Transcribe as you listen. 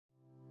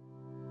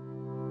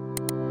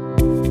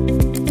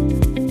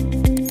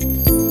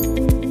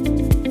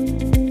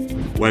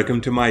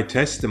Welcome to my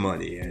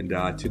testimony. And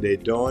today,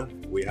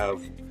 Dawn, we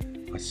have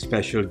a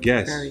special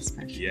guest. Very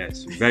special.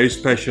 Yes, very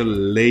special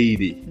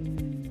lady.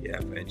 Yeah,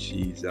 and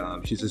she's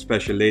a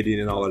special lady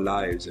in our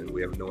lives, and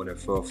we have known her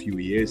for a few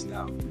years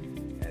now.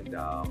 And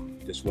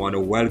just want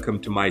to welcome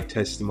to my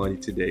testimony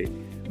today,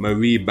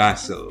 Marie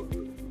Bassill.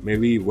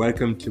 Marie,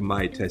 welcome to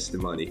my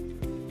testimony.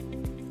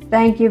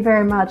 Thank you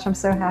very much. I'm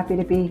so happy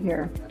to be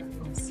here.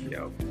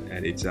 Yeah,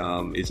 and it's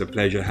a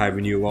pleasure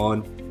having you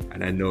on.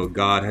 And I know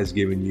God has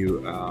given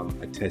you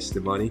a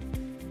testimony,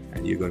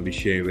 and you're going to be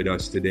sharing with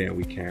us today, and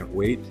we can't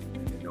wait.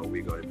 I know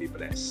we're going to be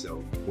blessed.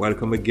 So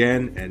welcome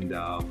again, and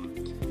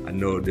I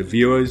know the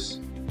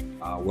viewers,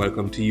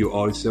 welcome to you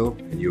also,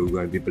 and you're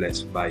going to be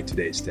blessed by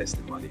today's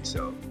testimony.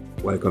 So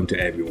welcome to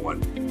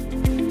everyone.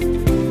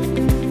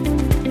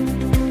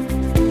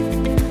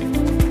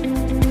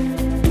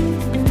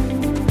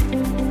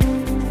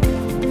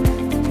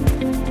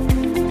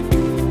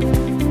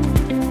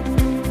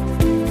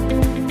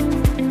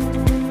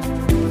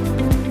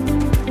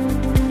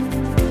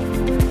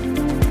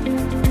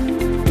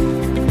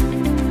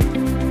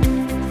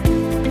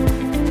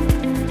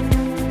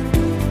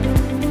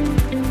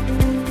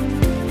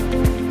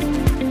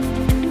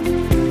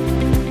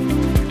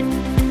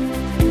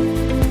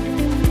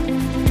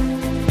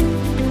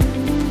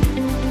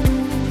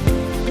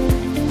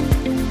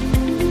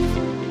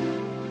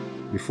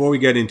 Before we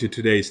get into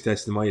today's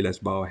testimony, let's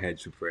bow our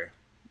heads for prayer.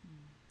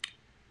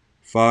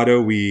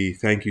 Father, we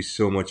thank you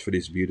so much for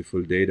this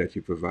beautiful day that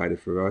you provided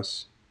for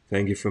us.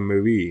 Thank you for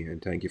Marie,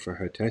 and thank you for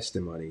her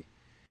testimony.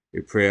 We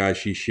pray as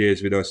she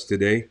shares with us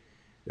today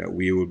that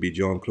we will be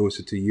drawn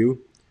closer to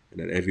you, and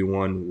that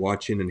everyone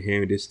watching and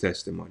hearing this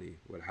testimony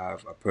will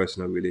have a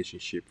personal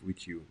relationship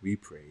with you. We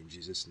pray in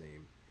Jesus'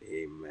 name.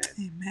 Amen.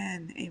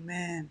 Amen.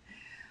 Amen.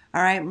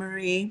 All right,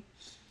 Marie,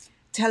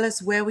 tell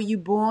us, where were you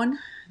born?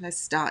 Let's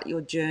start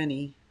your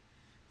journey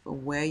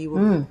from where you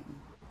were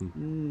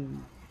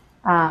born.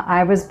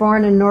 I was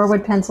born in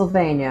Norwood,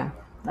 Pennsylvania,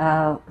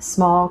 a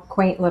small,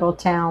 quaint little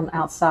town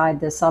outside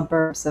the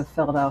suburbs of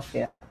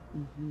Philadelphia.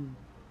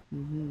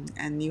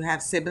 And you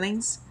have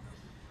siblings?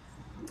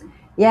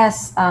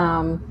 Yes,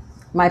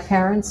 my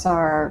parents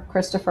are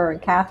Christopher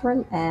and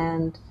Catherine,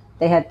 and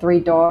they had 3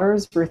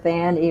 daughters, Ruth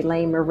Ann,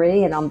 Elaine,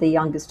 Marie, and I'm the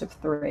youngest of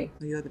 3.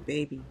 Oh, you're the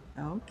baby.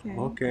 Okay.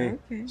 Okay.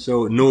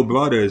 So no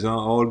brothers, huh?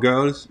 All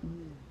girls?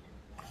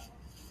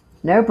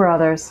 No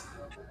brothers.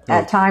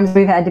 At times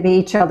we've had to be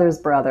each other's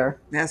brother.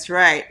 That's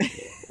right.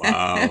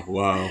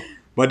 Wow.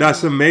 But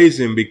that's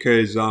amazing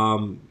because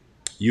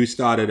you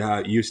started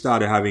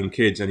having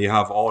kids, and you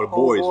have all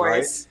boys,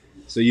 right?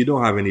 So you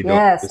don't have any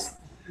daughters.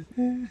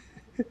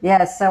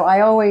 Yes. So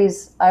I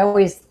always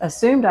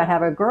assumed I'd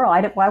have a girl.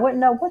 I wouldn't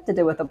know what to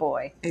do with a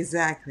boy.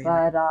 Exactly.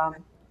 But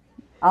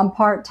I'm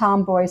part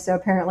tomboy, so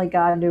apparently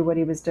God knew what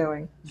he was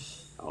doing.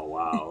 Oh,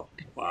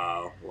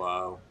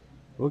 wow.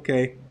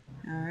 Okay.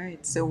 All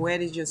right. So where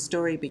did your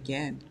story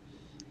begin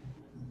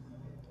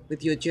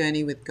with your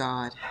journey with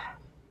God?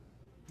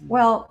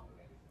 Well,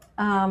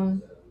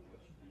 my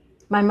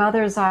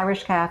mother is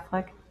Irish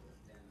Catholic,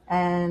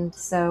 and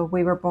so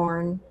we were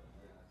born,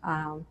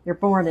 you're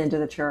born into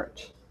the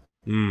church.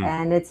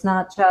 And it's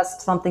not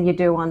just something you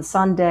do on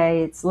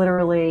Sunday. It's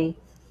literally,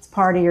 it's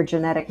part of your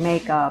genetic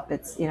makeup.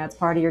 It's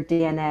part of your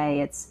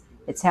DNA.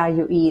 It's how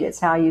you eat. It's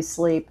how you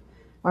sleep.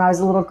 When I was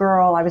a little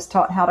girl, I was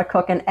taught how to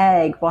cook an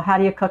egg. Well, how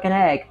do you cook an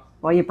egg?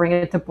 Well, you bring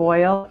it to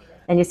boil,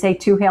 and you say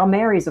 2 Hail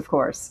Marys, of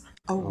course.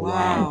 Oh,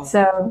 wow.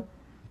 So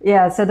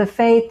the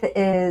faith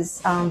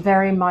is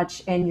very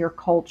much in your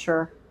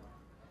culture.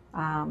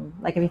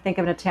 Like if you think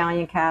of an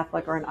Italian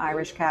Catholic or an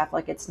Irish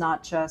Catholic, it's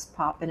not just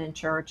popping in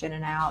church in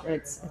and out.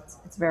 It's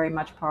very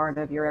much part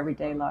of your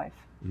everyday life.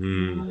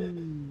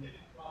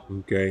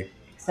 Okay.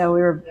 So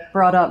we were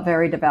brought up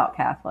very devout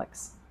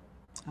Catholics.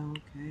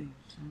 Okay.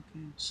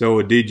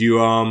 So did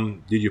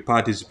you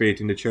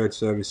participate in the church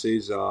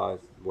services?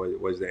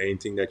 Was there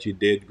anything that you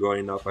did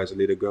growing up as a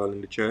little girl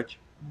in the church?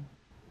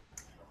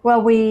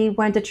 Well, we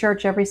went to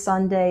church every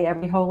Sunday,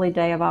 every holy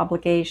day of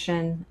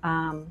obligation.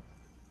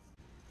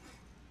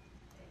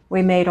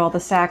 We made all the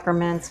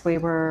sacraments. We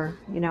were,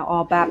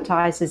 all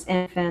baptized as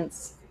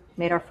infants,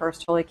 made our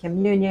first Holy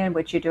Communion,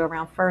 which you do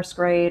around 1st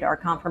grade, our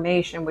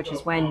confirmation, which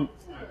is when,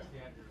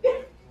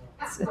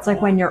 it's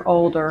like when you're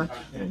older,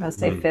 I'm going to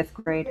say 5th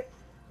grade.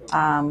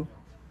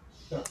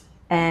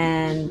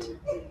 And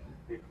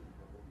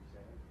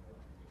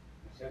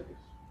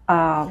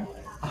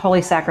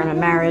Holy Sacrament of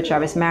Marriage. I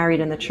was married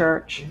in the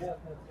church.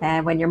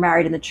 And when you're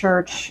married in the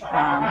church,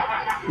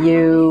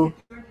 you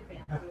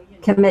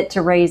commit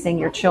to raising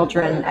your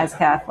children as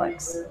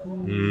Catholics.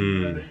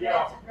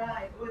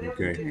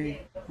 Okay.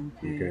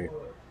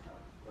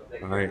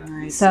 All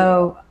right.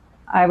 So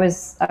I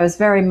was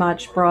very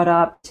much brought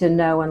up to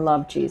know and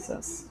love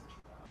Jesus.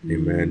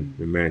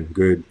 Amen.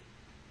 Good.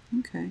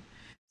 Okay.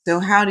 So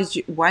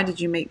why did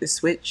you make the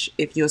switch?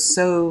 If you're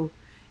so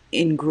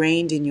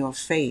ingrained in your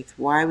faith,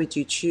 why would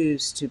you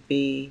choose to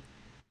be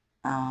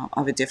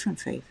of a different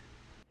faith?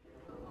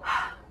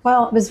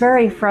 Well, it was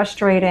very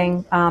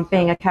frustrating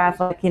being a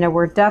Catholic. You know,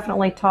 we're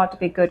definitely taught to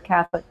be good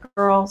Catholic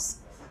girls,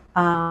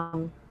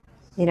 um,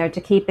 you know, to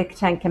keep the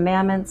Ten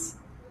Commandments,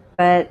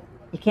 but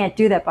you can't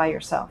do that by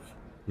yourself.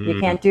 You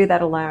Mm, can't do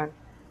that alone.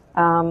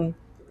 Um,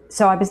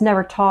 so I was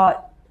never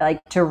taught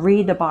like to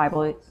read the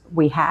Bible.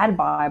 We had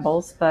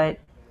Bibles, but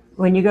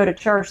when you go to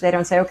church, they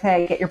don't say,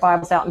 "Okay, get your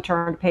Bibles out and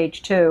turn to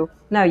page 2."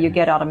 No, you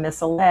get out a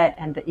missalette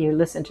and you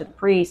listen to the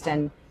priest,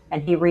 and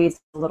he reads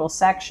a little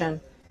section,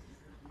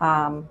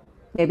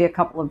 maybe a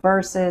couple of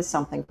verses,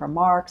 something from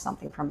Mark,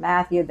 something from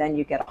Matthew. Then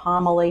you get a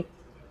homily.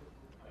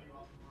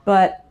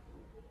 But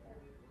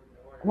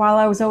while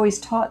I was always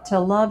taught to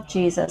love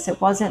Jesus, it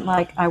wasn't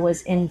like I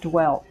was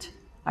indwelt.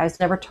 I was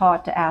never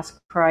taught to ask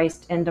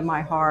Christ into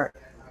my heart.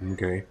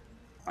 okay.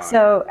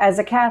 So, as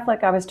a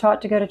Catholic, I was taught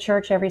to go to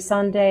church every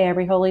Sunday,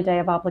 every holy day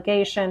of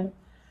obligation.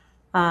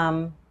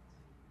 Um,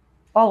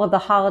 all of the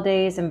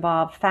holidays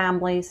involved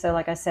family. So,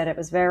 like I said, it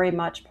was very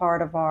much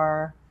part of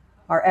our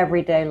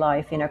everyday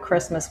life. You know,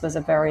 Christmas was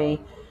a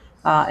very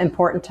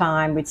important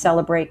time. We'd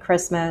celebrate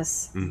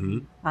Christmas,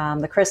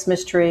 Mm-hmm. the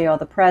Christmas tree, all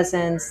the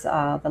presents,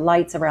 the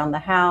lights around the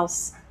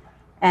house.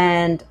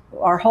 And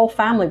our whole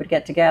family would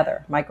get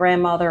together. My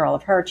grandmother, all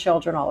of her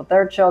children, all of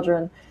their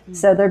children.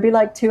 So there'd be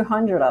like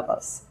 200 of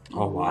us.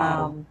 Oh,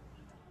 wow.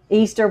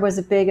 Easter was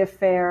a big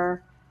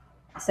affair.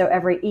 So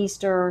every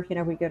Easter, you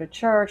know, we'd go to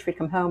church, we'd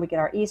come home, we'd get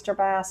our Easter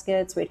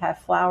baskets, we'd have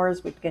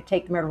flowers,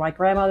 take them over to my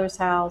grandmother's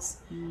house.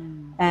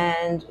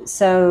 And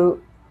so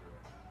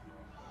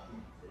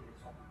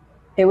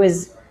it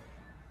was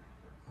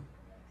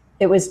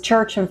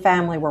church and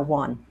family were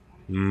one.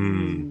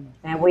 Mm.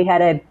 And we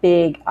had a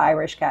big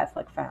Irish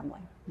Catholic family.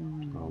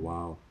 Oh,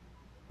 wow.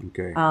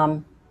 Okay.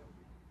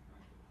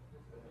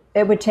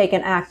 It would take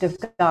an act of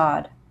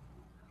God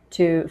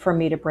for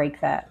me to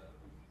break that.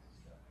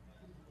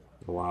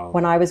 Wow.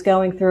 When I was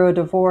going through a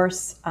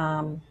divorce,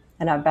 and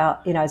I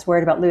was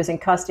worried about losing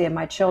custody of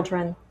my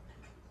children,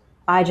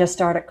 I just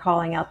started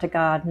calling out to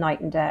God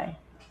night and day.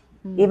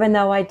 Even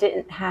though I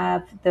didn't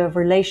have the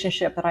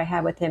relationship that I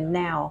have with him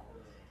now.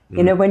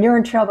 You know, when you're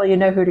in trouble, you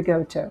know who to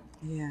go to.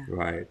 Yeah.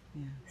 Right.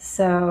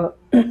 So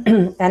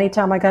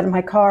anytime I got in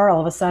my car, all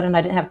of a sudden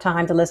I didn't have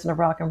time to listen to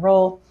rock and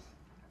roll.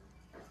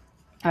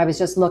 I was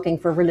just looking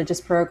for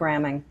religious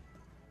programming.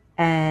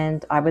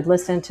 And I would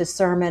listen to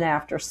sermon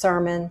after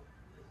sermon.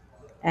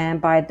 And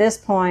by this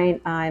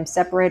point, I'm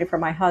separated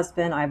from my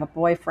husband. I have a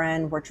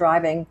boyfriend. We're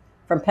driving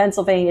from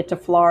Pennsylvania to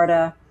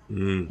Florida.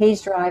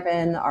 He's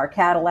driving our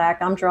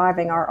Cadillac. I'm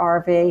driving our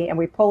RV. And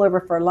we pull over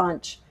for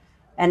lunch.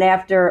 And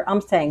after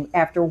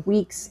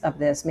weeks of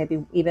this,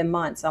 maybe even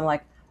months, I'm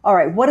like, all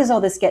right, what is all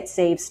this get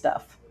saved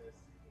stuff?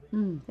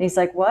 And he's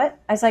like, what?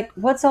 I was like,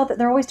 what's all that?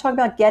 They're always talking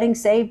about getting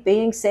saved,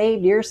 being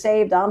saved, you're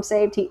saved, I'm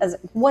saved. I was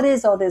like, what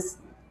is all this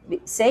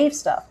saved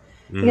stuff?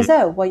 He goes,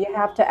 oh, well, you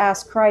have to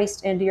ask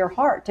Christ into your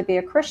heart to be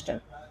a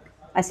Christian.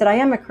 I said, I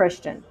am a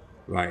Christian.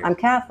 Right. I'm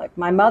Catholic.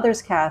 My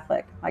mother's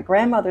Catholic. My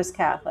grandmother's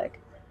Catholic.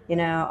 You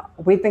know,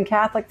 we've been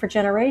Catholic for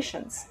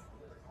generations.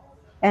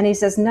 And he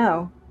says,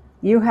 no,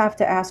 you have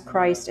to ask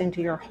Christ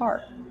into your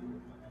heart.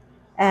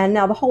 And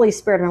now the Holy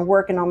Spirit has been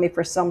working on me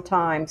for some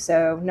time.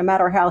 So no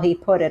matter how he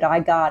put it,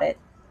 I got it.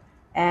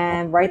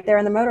 And right there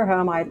in the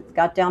motorhome, I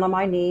got down on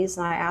my knees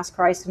and I asked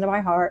Christ into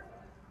my heart.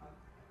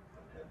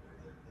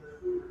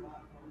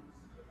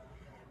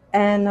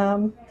 And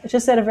I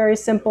just said a very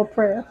simple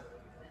prayer.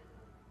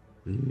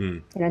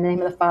 In the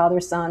name of the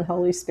Father, Son,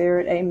 Holy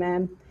Spirit,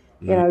 amen.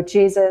 You know,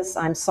 Jesus,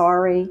 I'm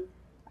sorry.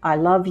 I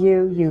love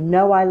you. You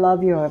know I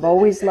love you. I've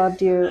always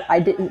loved you. I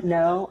didn't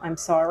know. I'm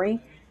sorry.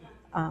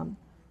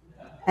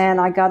 And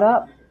I got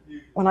up.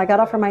 When I got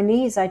up from my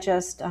knees, I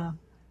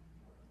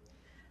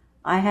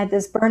had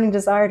this burning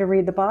desire to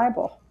read the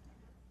Bible.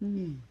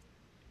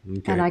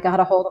 Okay. And I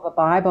got a hold of a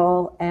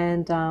Bible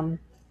and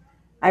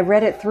I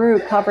read it through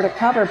cover to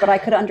cover, but I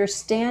could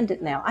understand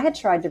it now. I had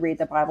tried to read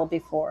the Bible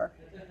before,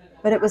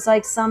 but it was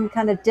like some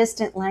kind of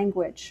distant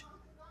language.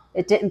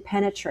 It didn't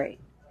penetrate.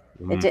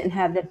 It didn't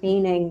have the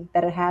meaning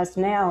that it has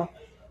now.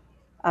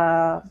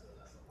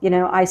 You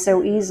know, I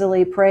so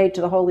easily pray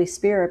to the Holy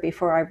Spirit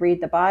before I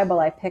read the Bible.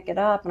 I pick it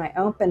up and I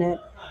open it,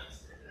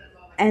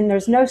 and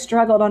there's no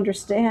struggle to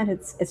understand.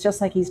 It's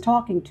just like he's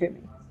talking to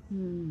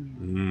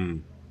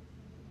me.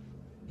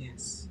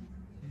 Yes.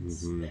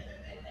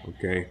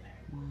 Okay.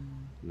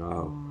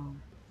 No.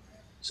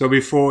 So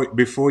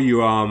before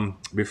you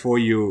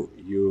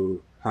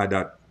had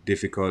that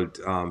difficult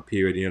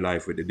period in your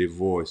life with the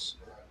divorce,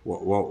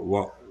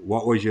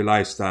 what was your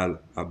lifestyle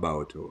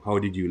about? Or how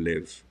did you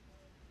live?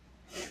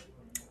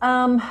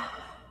 I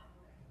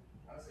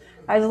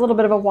was a little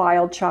bit of a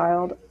wild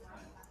child.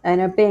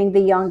 And being the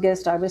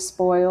youngest, I was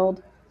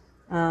spoiled.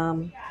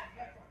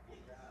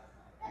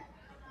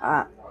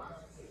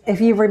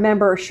 If you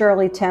remember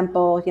Shirley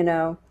Temple, you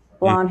know,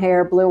 blonde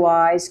hair, blue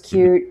eyes,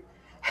 cute.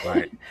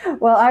 Right.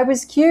 Well, I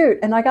was cute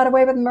and I got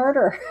away with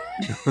murder.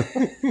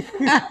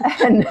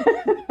 and,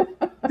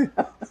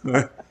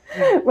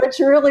 which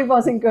really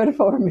wasn't good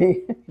for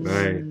me.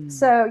 Right.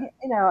 So,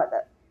 you know,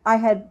 I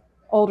had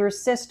older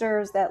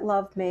sisters that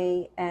loved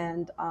me,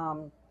 and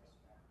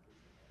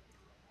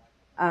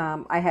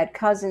I had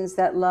cousins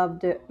that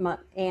loved it, my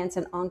aunts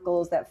and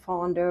uncles that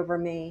fawned over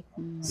me,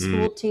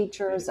 school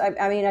teachers.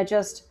 I mean, I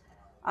just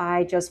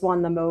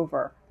won them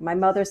over. My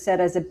mother said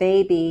as a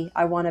baby,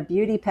 I won a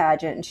beauty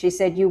pageant. And she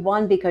said, you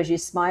won because you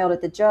smiled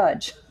at the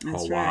judge. Oh,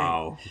 That's right.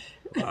 wow.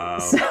 Wow.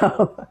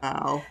 So,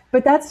 Wow.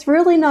 but that's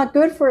really not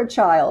good for a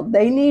child.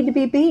 They need to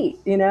be beat.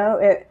 You know,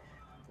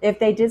 if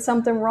they did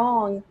something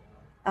wrong,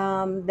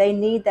 they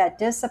need that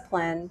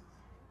discipline.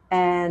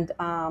 And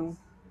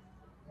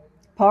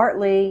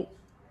partly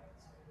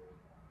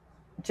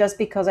just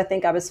because I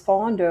think I was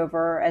fawned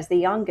over as the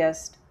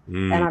youngest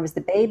and I was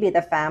the baby of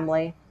the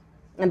family.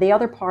 And the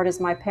other part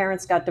is my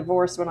parents got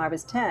divorced when I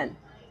was 10.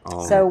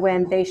 Oh. So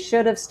when they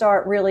should have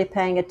started really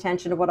paying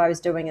attention to what I was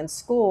doing in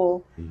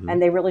school,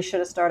 and they really should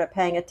have started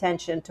paying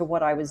attention to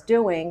what I was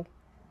doing,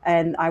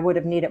 and I would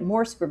have needed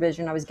more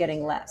supervision, I was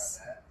getting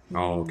less.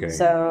 Oh, okay.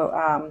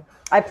 So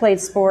I played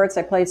sports.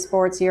 I played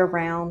sports year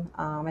round.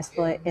 I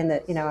played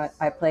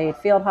I played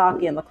field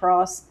hockey and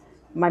lacrosse.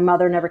 My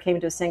mother never came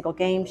to a single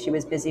game. She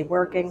was busy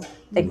working.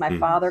 I think my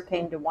father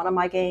came to one of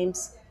my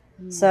games.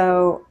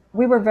 So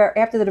we were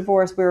after the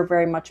divorce, we were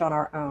very much on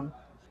our own.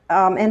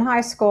 In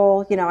high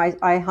school,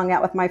 I hung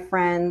out with my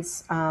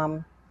friends.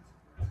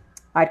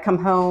 I'd come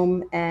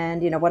home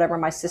and, whatever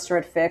my sister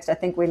had fixed, I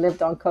think we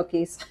lived on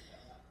cookies.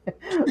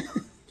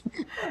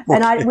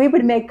 And we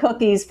would make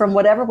cookies from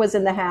whatever was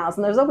in the house.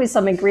 And there's always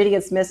some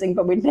ingredients missing,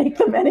 but we'd make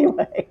them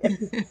anyway.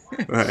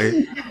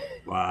 Right.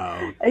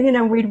 Wow.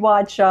 And, we'd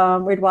watch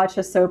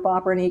a soap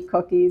opera and eat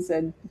cookies.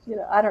 And,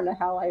 I don't know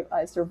how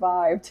I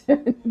survived.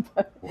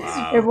 But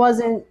Wow. it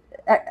wasn't,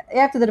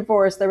 after the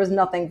divorce, there was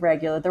nothing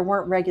regular. There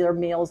weren't regular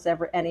meals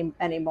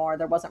anymore.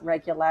 There wasn't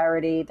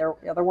regularity. There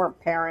weren't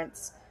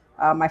parents.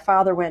 My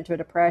father went into a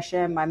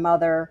depression. My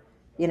mother,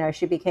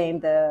 she became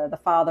the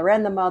father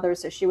and the mother,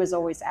 so she was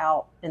always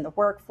out in the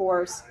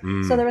workforce.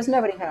 So there was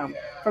nobody home.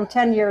 From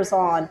 10 years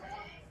on,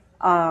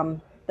 I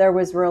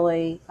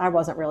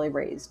wasn't really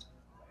raised.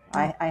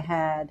 I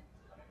had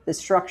the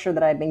structure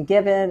that I'd been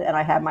given, and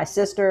I had my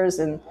sisters,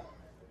 and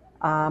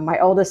my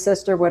oldest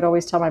sister would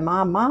always tell my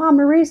mom,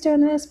 Marie's doing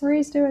this,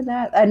 Marie's doing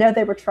that. I know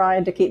they were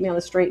trying to keep me on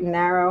the straight and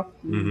narrow.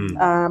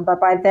 But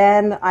by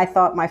then, I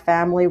thought my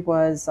family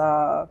was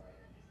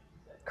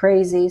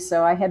crazy,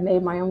 so I had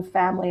made my own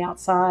family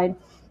outside.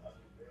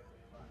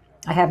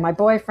 I had my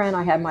boyfriend,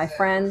 I had my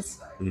friends,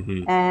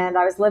 and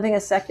I was living a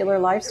secular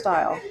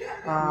lifestyle.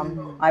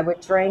 I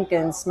would drink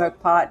and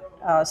smoke pot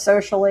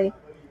socially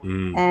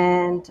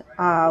and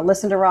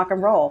listen to rock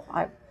and roll.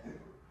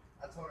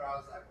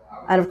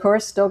 And of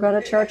course, still go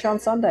to church on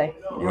Sunday,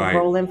 Right.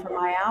 roll in for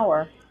my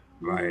hour.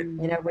 Right.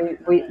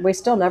 We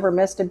still never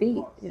missed a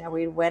beat.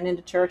 We went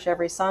into church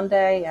every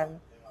Sunday, and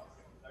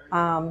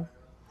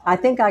I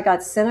think I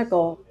got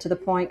cynical to the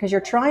point, because you're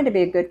trying to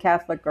be a good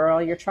Catholic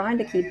girl, you're trying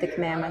to keep the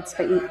commandments,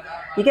 but you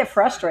get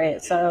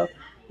frustrated. So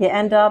you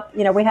end up,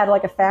 we had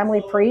like a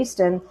family priest,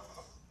 and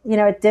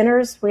at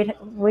dinners we'd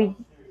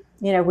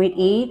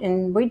eat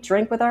and we'd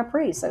drink with our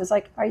priest. I was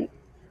like,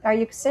 are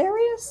you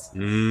serious?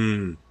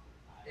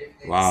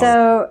 Wow.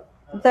 So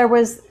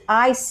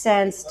I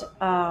sensed,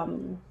 I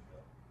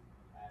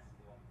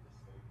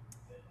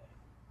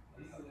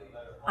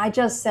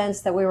just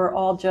sensed that we were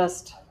all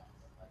just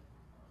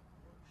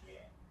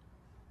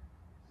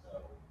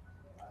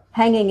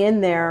hanging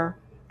in there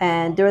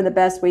and doing the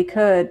best we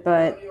could,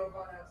 but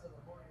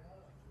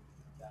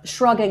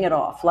shrugging it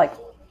off. Like,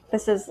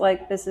 this is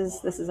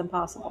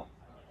impossible.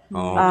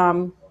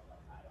 Oh.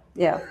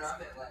 Yeah.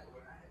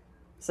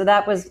 So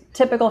that was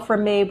typical for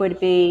me, would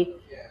be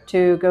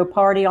to go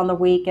party on the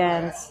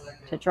weekends,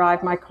 to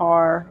drive my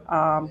car,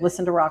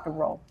 listen to rock and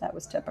roll. That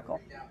was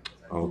typical.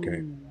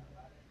 Okay.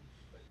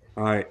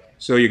 All right.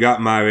 So you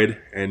got married,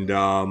 and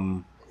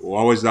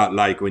what was that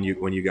like when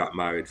you got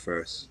married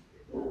first?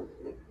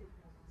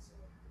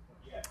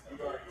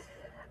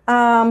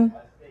 Well,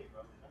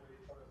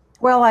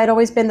 I'd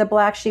always been the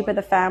black sheep of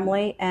the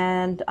family,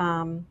 and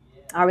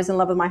I was in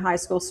love with my high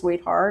school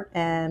sweetheart,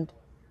 and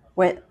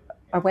I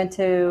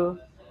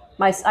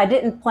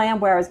didn't plan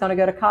where I was going to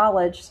go to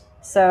college,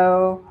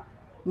 so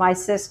my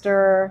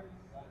sister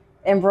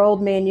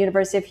enrolled me in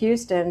University of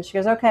Houston. She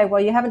goes, okay,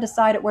 well, you haven't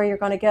decided where you're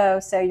going to go,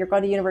 so you're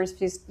going to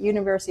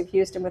University of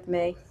Houston with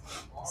me.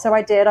 So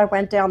I did. I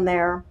went down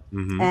there,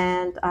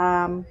 and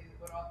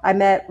I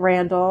met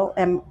Randall,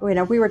 and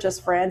we were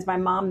just friends. My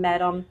mom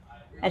met him,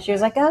 and she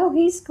was like, "Oh,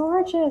 he's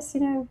gorgeous."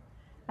 I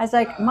was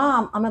like,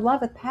 "Mom, I'm in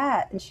love with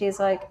Pat," and she's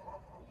like,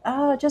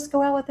 "Oh, just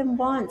go out with him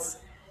once."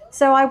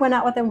 So I went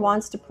out with him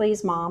once to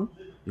please Mom,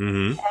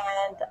 and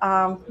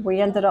we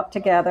ended up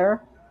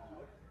together,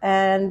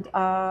 and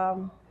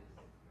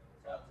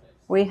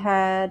we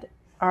had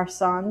our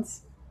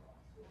sons.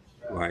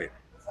 Right.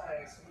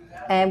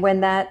 And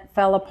when that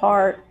fell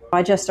apart,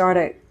 I just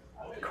started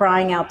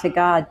crying out to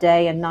God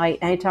day and night.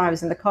 Anytime I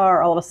was in the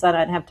car, all of a sudden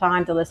I didn't have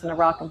time to listen to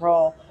rock and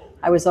roll.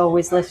 I was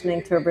always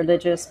listening to a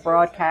religious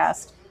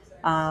broadcast.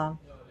 And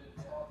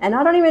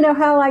I don't even know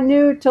how I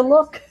knew to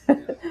look.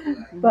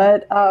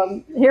 But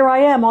here I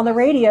am on the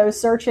radio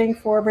searching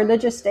for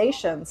religious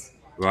stations.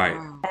 Right.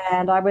 Wow.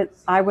 And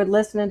I would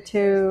listen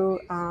to.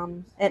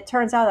 It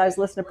turns out I was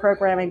listening to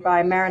programming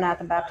by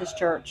Maranatha Baptist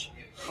Church,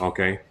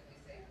 Okay.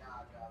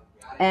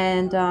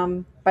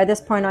 and by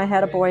this point I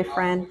had a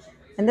boyfriend,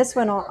 and this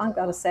went on. I'm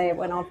gonna say it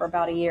went on for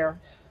about a year.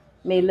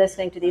 Me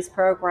listening to these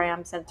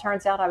programs, and it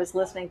turns out I was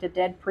listening to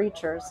dead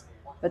preachers,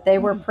 but they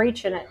were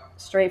preaching it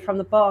straight from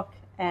the book,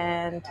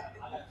 and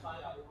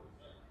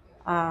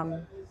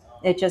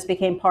it just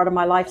became part of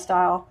my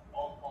lifestyle.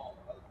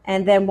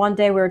 And then one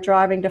day we were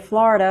driving to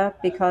Florida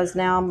because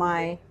now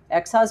my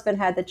ex-husband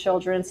had the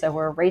children, so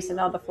we're racing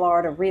out to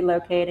Florida,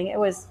 relocating. It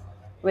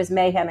was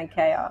mayhem and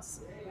chaos.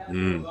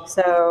 Mm.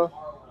 So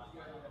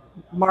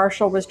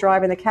Marshall was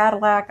driving the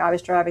Cadillac, I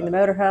was driving the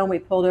motorhome. We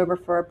pulled over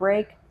for a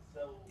break,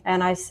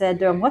 and I said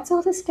to him, "What's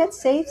all this get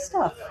saved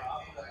stuff?"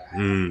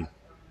 Mm.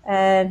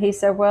 And he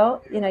said,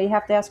 "Well, you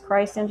have to ask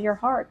Christ into your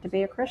heart to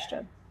be a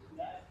Christian."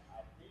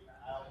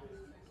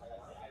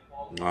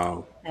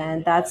 Wow.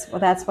 And that's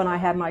when I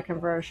had my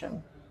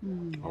conversion.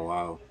 Oh,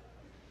 wow.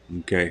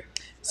 Okay.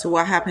 So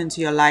what happened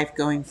to your life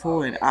going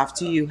forward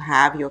after you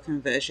have your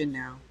conversion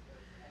now?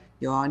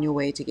 You're on your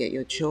way to get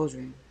your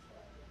children.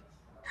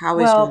 How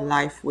is your Well,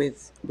 life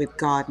with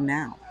God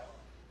now?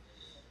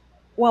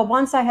 Well,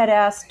 once I had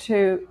asked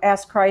to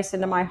ask Christ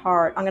into my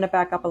heart, I'm going to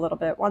back up a little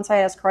bit. Once I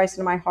asked Christ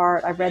into my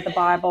heart, I read the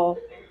Bible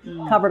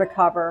cover to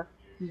cover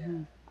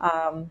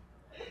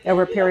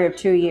over a period of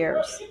 2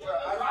 years.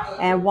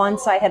 And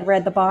once I had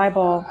read the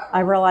Bible,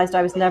 I realized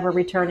I was never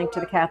returning to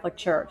the Catholic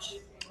Church.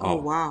 Oh, Oh.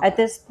 wow. At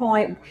this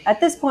point,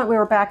 we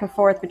were back and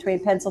forth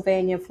between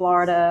Pennsylvania and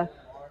Florida.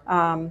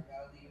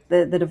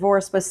 The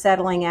divorce was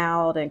settling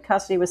out, and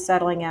custody was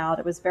settling out.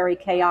 It was very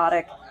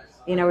chaotic.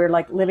 We were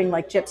like living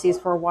like gypsies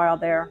for a while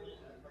there,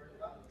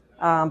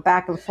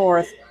 back and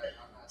forth.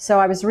 So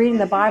I was reading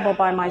the Bible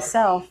by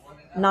myself,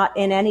 not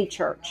in any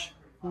church.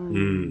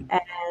 Mm.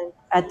 And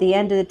at the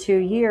end of the 2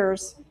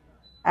 years,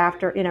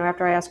 after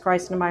I asked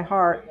Christ into my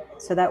heart,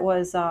 so that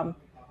was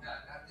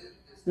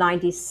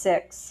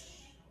 96.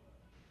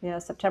 Yeah,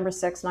 September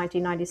 6,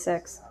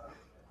 1996.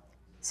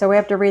 So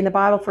after reading the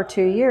Bible for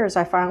 2 years,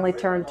 I finally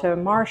turned to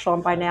Marshall,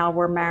 and by now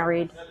we're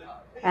married.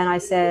 And I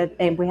said,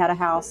 and we had a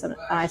house, and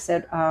I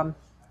said,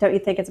 don't you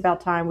think it's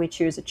about time we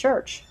choose a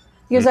church?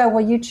 He goes, oh,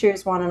 well, you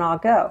choose one and I'll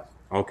go.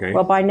 Okay.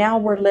 Well, by now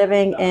we're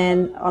living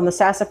on the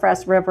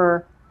Sassafras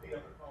River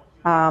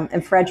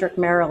in Frederick,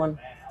 Maryland.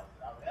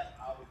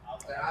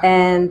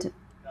 And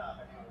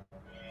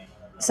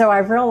so I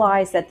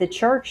realized that the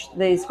church,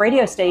 these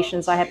radio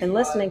stations I had been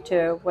listening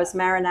to, was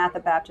Maranatha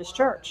Baptist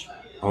Church.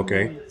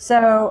 Okay.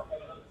 So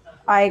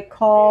I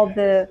called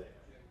it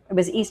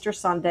was Easter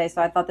Sunday,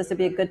 so I thought this would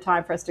be a good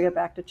time for us to go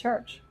back to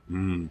church.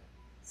 Mm.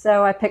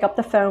 So I pick up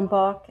the phone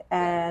book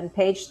and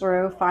page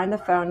through, find the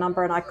phone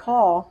number, and I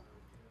call.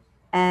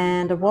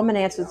 And a woman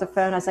answers the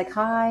phone. I was like,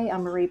 "Hi,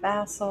 I'm Marie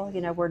Bassill.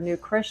 We're new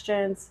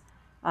Christians.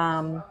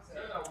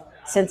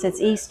 Since it's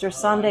Easter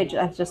Sunday,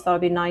 I just thought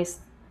it'd be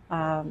nice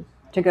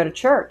to go to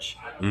church."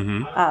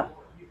 Mm-hmm.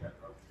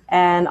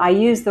 And I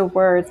used the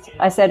words,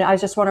 I said, "I was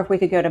just wondering if we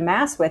could go to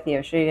Mass with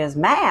you." She goes,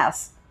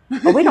 "Mass?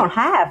 But we don't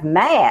have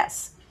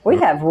Mass. We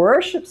have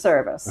worship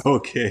service.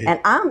 Okay. And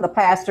I'm the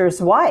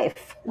pastor's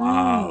wife.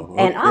 Wow.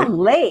 And Okay. I'm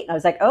late." I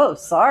was like, "Oh,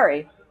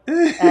 sorry."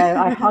 And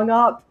I hung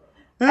up.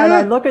 And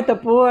I look at the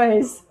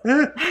boys.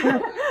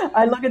 I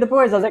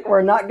was like,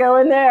 "We're not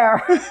going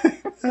there."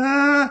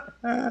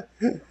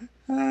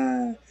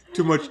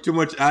 Too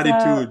much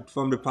attitude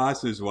from the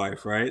pastor's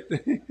wife, right?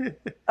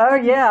 Oh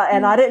yeah,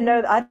 and I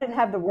didn't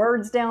have the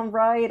words down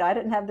right. I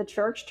didn't have the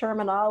church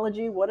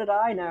terminology. What did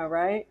I know,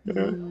 right?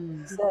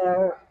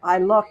 So I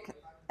look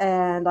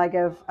and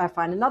I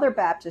find another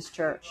Baptist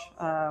church.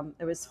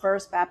 It was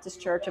First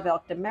Baptist Church of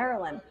Elkton,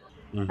 Maryland.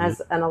 Mm-hmm.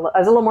 And I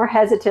was a little more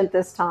hesitant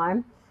this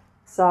time.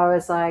 So I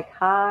was like,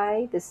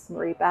 "Hi, this is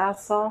Marie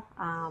Bassill.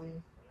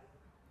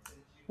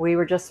 We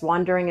were just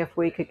wondering if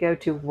we could go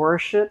to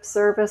worship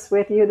service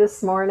with you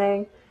this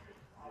morning."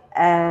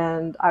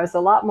 And I was a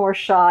lot more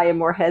shy and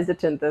more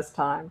hesitant this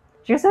time.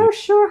 She goes, "Oh,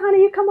 sure,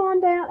 honey, you come on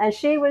down." And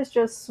she was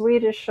just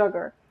sweet as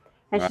sugar.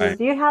 And she Right. says,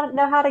 "Do you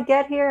know how to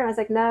get here?" And I was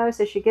like, "No."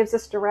 So she gives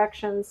us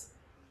directions.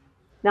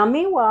 Now,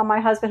 meanwhile, my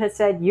husband had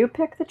said, "You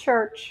pick the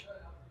church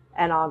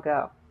and I'll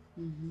go."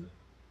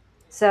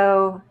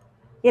 So,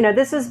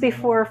 this is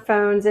before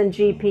phones and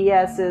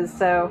GPSs.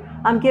 So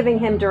I'm giving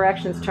him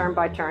directions turn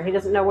by turn. He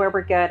doesn't know where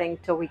we're getting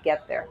till we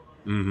get there.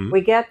 Mm-hmm.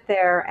 We get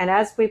there, and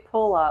as we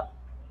pull up,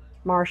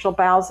 Marshall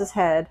bows his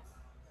head,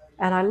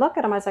 and I look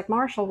at him. I was like,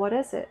 "Marshall, what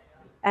is it?"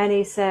 And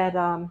he said,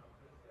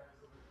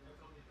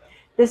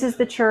 "This is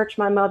the church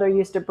my mother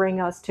used to bring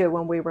us to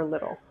when we were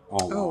little."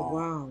 Oh, Oh, wow.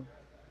 wow.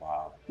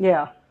 Wow.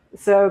 Yeah.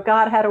 So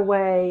God had a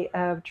way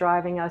of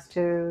driving us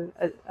to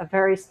a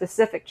very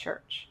specific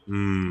church.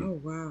 Mm. Oh,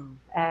 wow.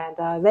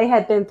 And they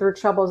had been through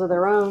troubles of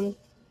their own,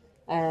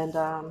 and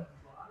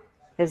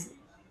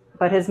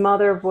his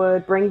mother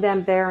would bring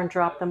them there and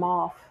drop them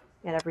off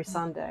every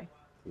Sunday.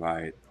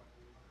 Right.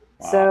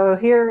 Wow. So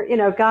here,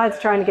 God's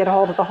trying to get a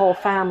hold of the whole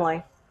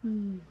family.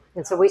 And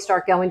so we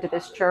start going to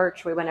this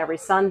church. We went every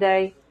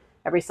Sunday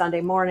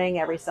morning,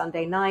 every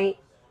Sunday night.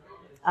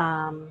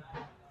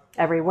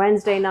 every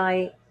Wednesday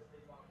night.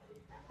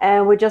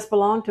 And we just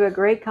belonged to a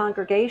great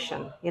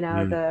congregation. You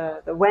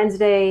know, the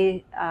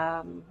Wednesday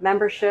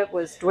membership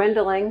was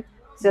dwindling.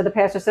 So the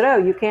pastor said, "Oh,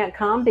 you can't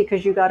come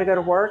because you got to go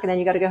to work and then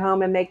you got to go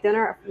home and make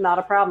dinner." Not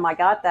a problem. I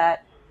got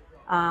that.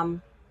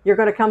 You're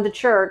going to come to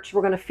church.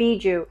 We're going to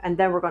feed you, and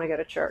then we're going to go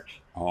to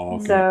church. Oh,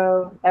 okay.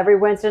 So every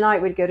Wednesday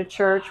night we'd go to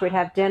church. We'd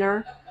have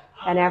dinner,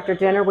 and after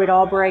dinner we'd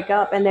all break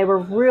up. And they were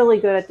really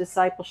good at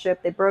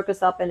discipleship. They broke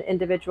us up in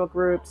individual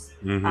groups,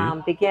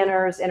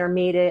 beginners,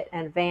 intermediate,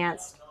 and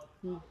advanced.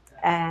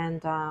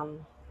 And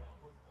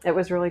it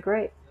was really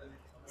great.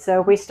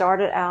 So we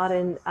started out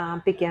in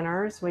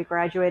beginners. We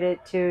graduated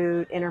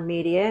to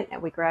intermediate,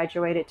 and we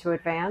graduated to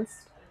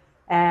advanced.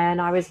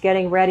 And I was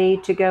getting ready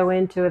to go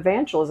into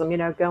evangelism, you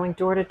know, going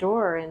door to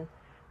door and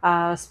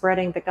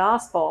spreading the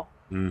gospel.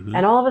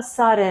 And all of a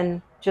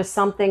sudden, just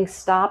something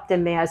stopped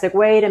in me. I was like,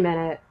 wait a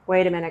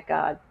minute,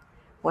 God.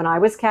 When I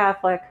was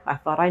Catholic, I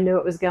thought I knew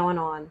what was going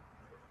on.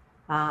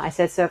 I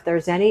said, so if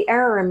there's any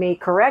error in me,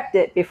 correct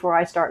it before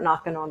I start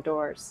knocking on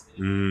doors.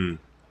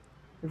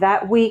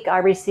 That week, I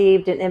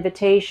received an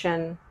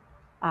invitation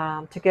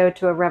to go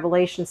to a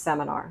Revelation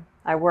seminar.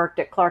 I worked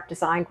at Clark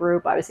Design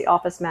Group. I was the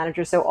office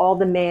manager, so all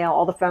the mail,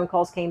 all the phone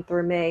calls came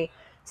through me.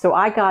 So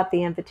I got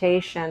the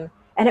invitation,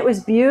 and it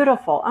was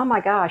beautiful. Oh my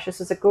gosh, this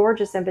was a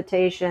gorgeous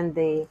invitation.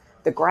 The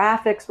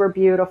graphics were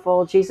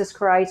beautiful. Jesus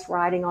Christ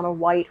riding on a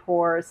white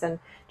horse, and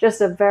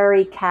just a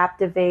very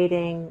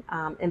captivating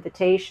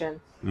invitation.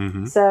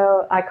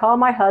 So I called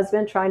my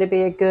husband, trying to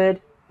be a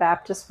good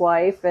Baptist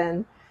wife,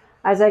 and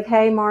I was like,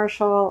 "Hey,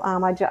 Marshall,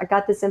 I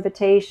got this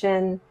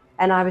invitation,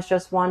 and I was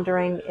just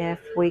wondering if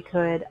we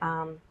could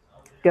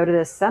go to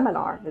this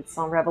seminar. It's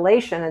on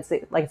Revelation. It's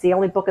the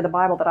only book of the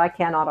Bible that I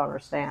cannot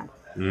understand."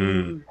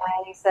 And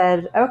he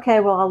said,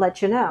 "Okay, well, I'll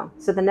let you know."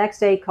 So the next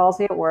day he calls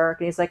me at work,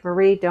 and he's like,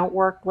 "Marie, don't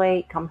work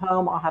late. Come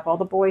home. I'll have all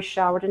the boys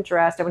showered and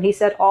dressed." And when he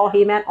said all,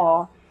 he meant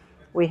all.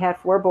 We had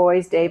 4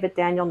 boys: David,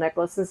 Daniel,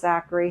 Nicholas, and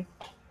Zachary.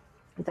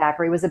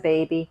 Zachary was a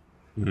baby.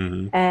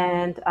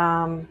 And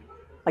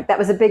like, that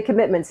was a big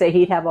commitment. Say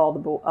he'd have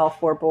all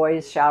 4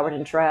 boys showered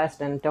and dressed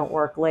and don't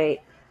work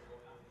late.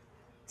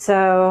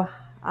 So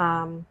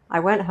I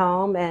went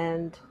home,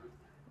 and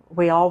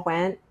we all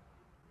went,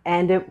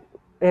 and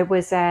it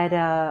was at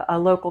a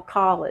local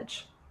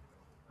college.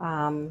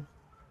 I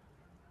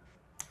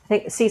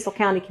think Cecil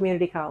County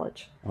Community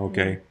College.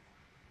 Okay.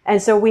 And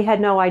so we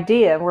had no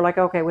idea. We're like,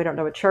 okay, we don't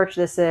know what church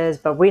this is,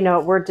 but we know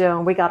what we're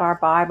doing. We got our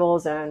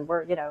Bibles, and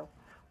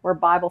we're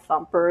Bible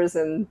thumpers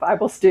and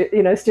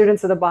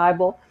students of the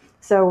Bible.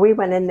 So we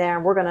went in there,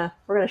 and we're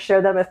gonna show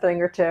them a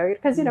thing or two,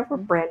 because we're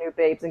brand new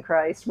babes in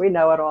Christ. We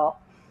know it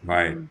all.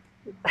 Right.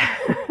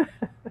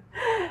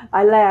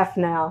 I laugh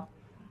now.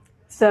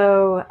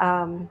 So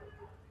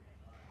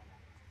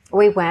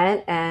we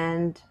went,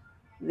 and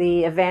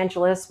the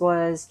evangelist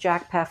was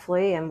Jack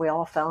Peffley, and we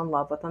all fell in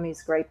love with him.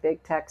 He's a great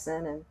big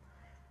Texan, and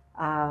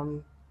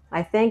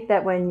I think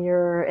that when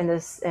you're in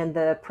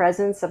the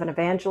presence of an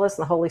evangelist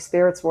and the Holy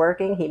Spirit's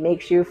working, he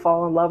makes you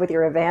fall in love with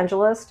your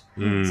evangelist.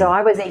 So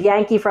I was a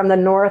Yankee from the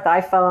North.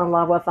 I fell in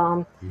love with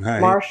him. Right.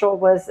 Marshall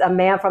was a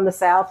man from the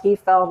South. He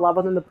fell in love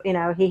with him.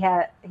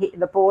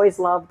 The boys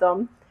loved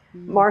him.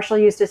 Marshall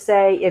used to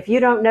say, "If you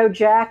don't know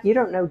Jack, you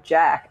don't know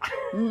Jack."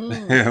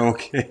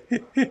 Okay.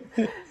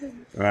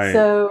 Right.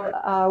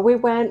 So we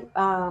went,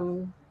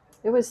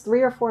 it was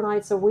 3 or 4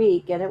 nights a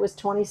week, and it was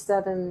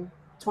 27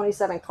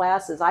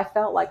 classes. I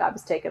felt like I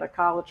was taking a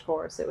college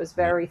course. It was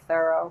very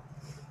thorough.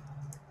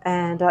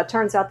 And it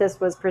turns out this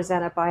was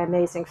presented by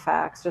Amazing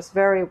Facts, just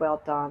very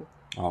well done.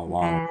 Oh,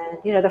 wow.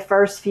 And, the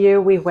first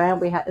few we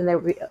went,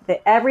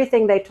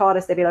 everything they taught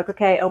us, they'd be like,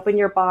 "Okay, open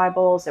your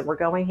Bibles, and we're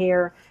going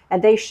here."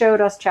 And they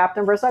showed us chapter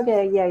and verse.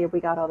 Okay, yeah, we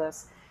got all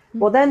this.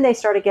 Well, then they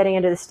started getting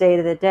into the state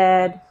of the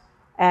dead.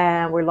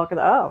 And we're looking,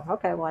 oh,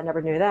 okay, well, I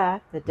never knew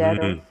that. The dead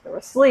are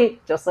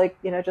asleep, just like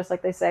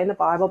they say in the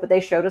Bible, but they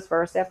showed us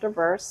verse after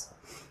verse.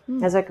 I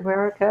was like,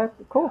 we're okay,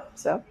 cool.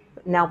 So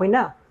now we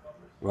know.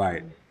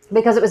 Right.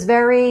 Because it was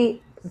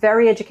very,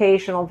 very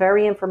educational,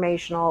 very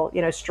informational,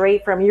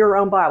 straight from your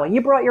own Bible.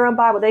 You brought your own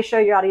Bible. They show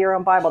you out of your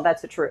own Bible.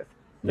 That's the truth.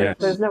 Yes.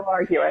 There's no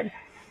arguing.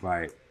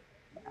 Right.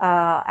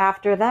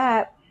 After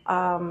that,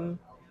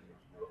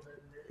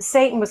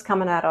 Satan was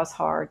coming at us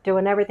hard,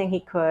 doing everything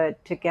he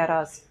could to get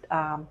us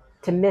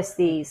to miss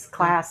these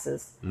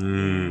classes.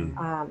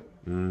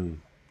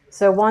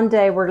 So one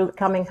day we're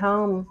coming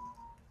home,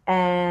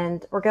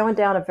 and we're going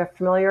down a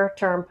familiar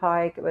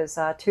turnpike. It was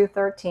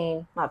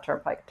 213, not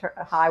turnpike,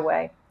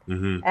 highway.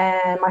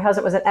 And my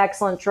husband was an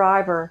excellent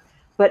driver,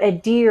 but a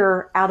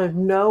deer out of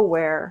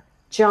nowhere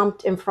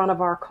jumped in front of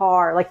our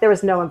car. Like, there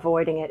was no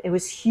avoiding it. It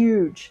was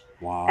huge.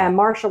 Wow. And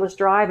Marshall was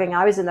driving.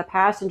 I was in the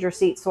passenger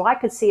seat, so I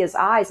could see his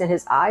eyes, and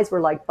his eyes were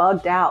like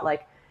bugged out,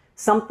 like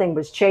something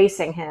was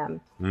chasing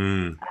him.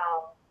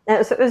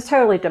 It was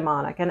totally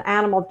demonic. An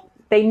animal,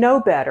 they know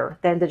better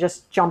than to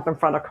just jump in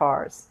front of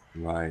cars.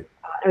 Right.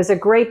 It was a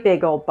great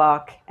big old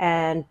buck,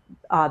 and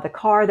the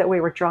car that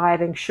we were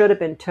driving should have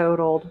been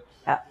totaled.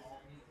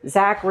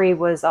 Zachary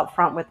was up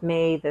front with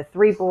me. The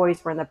three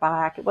boys were in the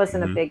back. It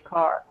wasn't a big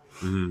car.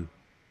 Mm-hmm.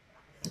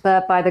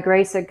 But by the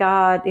grace of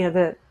God,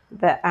 the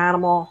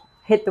animal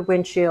hit the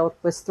windshield,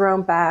 was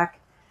thrown back,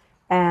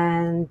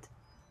 and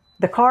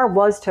the car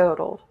was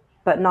totaled,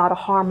 but not a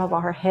harm of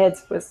our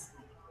heads was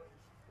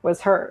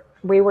hurt.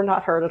 We were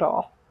not hurt at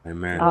all.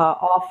 Amen.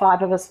 All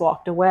five of us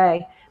walked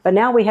away, but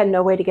now we had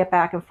no way to get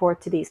back and forth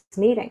to these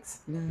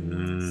meetings.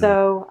 Mm.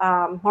 So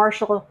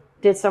Marshall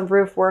did some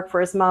roof work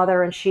for his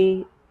mother, and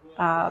she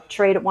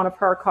traded one of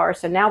her cars.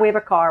 So now we have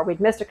a car. We'd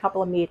missed a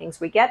couple of meetings.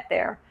 We get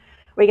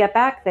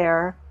back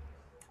there,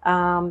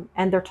 and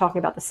they're talking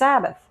about the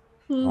Sabbath.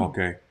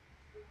 Okay.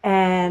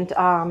 And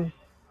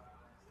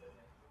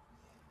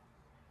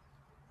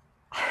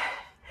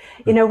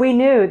we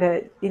knew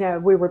that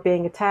we were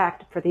being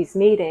attacked for these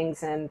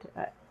meetings, and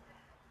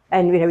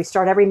we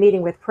start every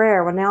meeting with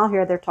prayer. Well, now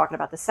here they're talking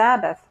about the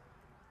Sabbath.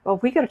 Well,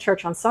 we go to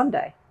church on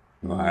Sunday,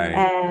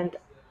 Right.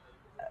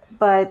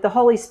 but the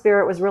Holy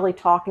Spirit was really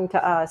talking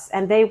to us,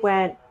 and they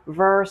went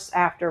verse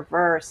after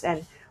verse.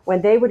 And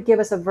when they would give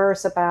us a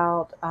verse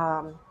about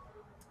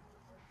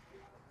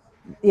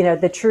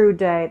the true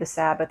day, the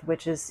Sabbath,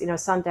 which is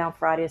sundown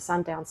Friday to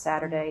sundown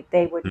Saturday,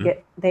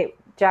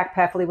 Jack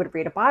Peffley would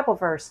read a Bible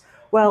verse.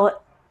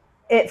 Well,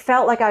 it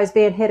felt like I was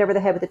being hit over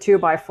the head with a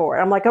 2x4.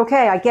 I'm like,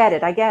 okay, I get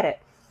it.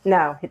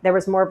 No, there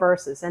was more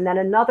verses, and then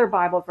another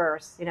Bible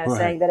verse,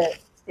 saying that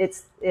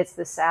it's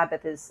the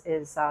Sabbath is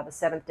the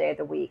seventh day of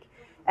the week.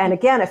 And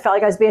again, it felt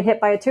like I was being hit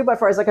by a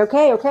 2x4. I was like,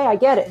 okay, I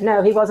get it.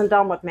 No, he wasn't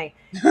done with me.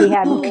 He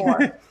had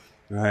more.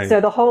 Right.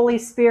 So the Holy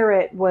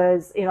Spirit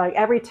was, like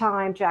every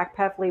time Jack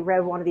Peffley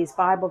read one of these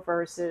Bible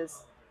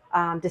verses,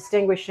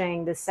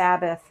 distinguishing the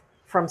Sabbath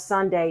from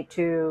Sunday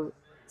to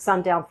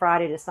sundown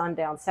Friday to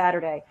sundown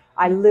Saturday,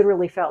 I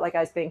literally felt like I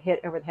was being hit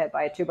over the head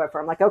by a 2x4.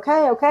 I'm like,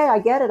 okay, I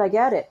get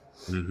it.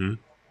 Mm-hmm.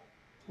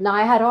 Now,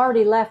 I had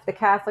already left the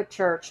Catholic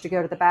Church to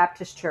go to the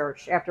Baptist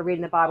Church. After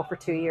reading the Bible for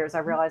 2 years, I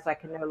realized I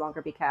could no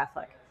longer be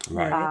Catholic.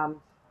 Right.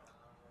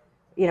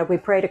 We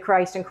pray to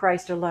Christ and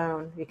Christ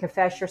alone. You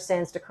confess your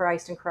sins to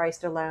Christ and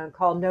Christ alone.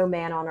 Call no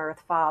man on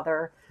earth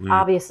Father.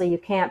 Obviously, you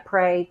can't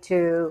pray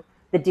to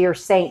the dear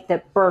saint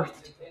that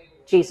birthed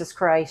Jesus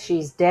Christ.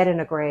 She's dead in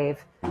a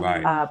grave.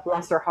 Right.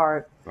 Bless her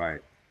heart.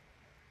 Right.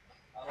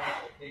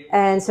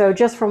 And so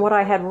just from what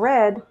I had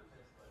read,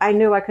 I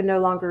knew I could no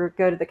longer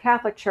go to the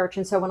Catholic Church.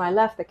 And so when I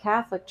left the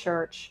Catholic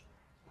Church,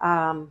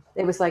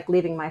 it was like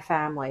leaving my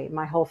family.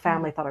 My whole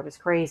family thought I was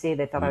crazy.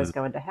 They thought I was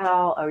going to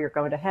hell. Oh, you're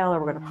going to hell, or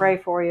we're going to pray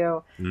for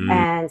you.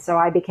 And so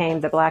I became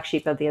the black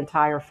sheep of the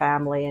entire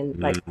family.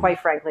 And quite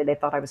frankly, they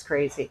thought I was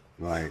crazy.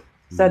 Right.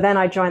 So then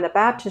I joined the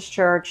Baptist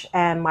Church,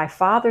 and my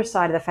father's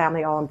side of the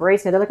family all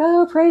embraced me. They're like,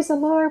 oh, praise the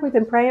Lord. We've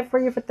been praying for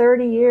you for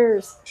 30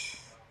 years.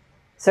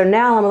 So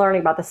now I'm learning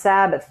about the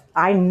Sabbath.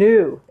 I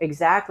knew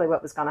exactly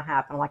what was going to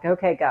happen. I'm like,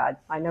 okay, God,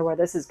 I know where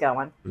this is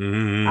going.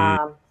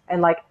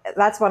 And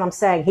that's what I'm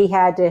saying. He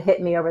had to hit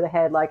me over the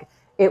head. Like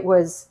it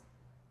was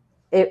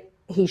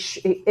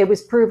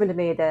proven to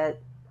me that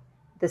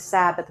the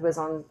Sabbath was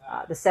on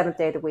the seventh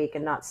day of the week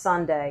and not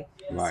Sunday.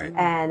 Right.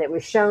 And it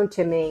was shown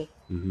to me.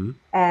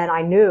 And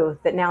I knew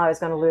that now I was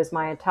going to lose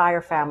my entire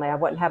family. I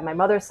wouldn't have my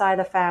mother's side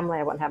of the family.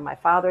 I wouldn't have my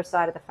father's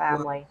side of the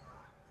family.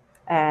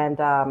 And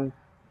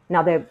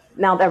now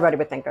everybody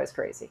would think I was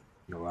crazy.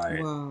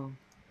 Right. Wow.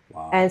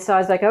 Wow. And so I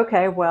was like,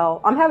 okay,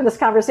 well, I'm having this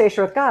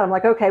conversation with God. I'm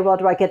like, okay, well,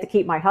 do I get to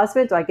keep my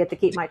husband? Do I get to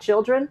keep my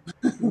children?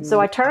 So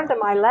I turned to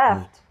my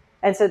left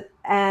and said,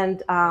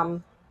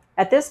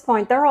 at this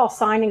point, they're all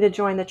signing to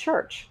join the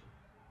church.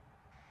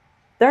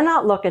 They're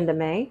not looking to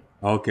me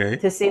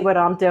to see what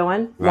I'm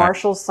doing. Right.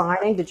 Marshall's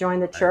signing to join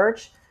the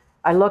church.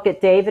 I look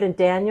at David and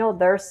Daniel.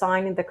 They're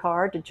signing the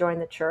card to join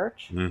the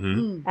church.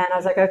 And I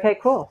was like, okay,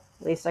 cool.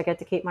 At least I get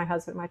to keep my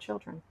husband and my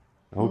children.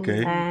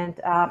 Okay. And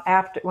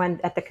at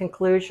the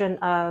conclusion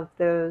of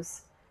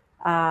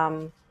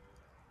that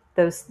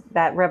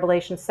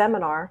Revelation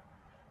seminar,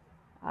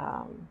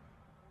 I'm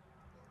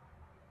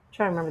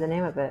trying to remember the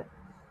name of it.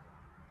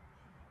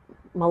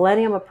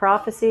 Millennium of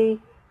Prophecy.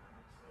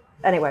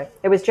 Anyway,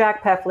 it was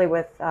Jack Peffley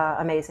with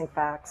Amazing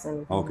Facts,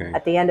 and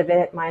at the end of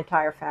it, my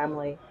entire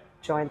family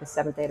joined the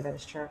Seventh-day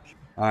Adventist Church.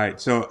 All right.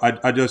 So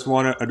I just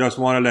wanna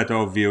let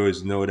our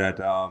viewers know that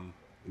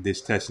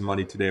this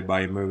testimony today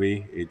by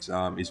Marie,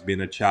 it's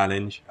been a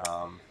challenge.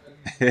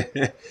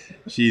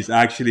 You're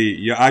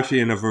actually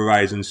in a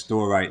Verizon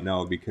store right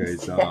now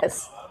because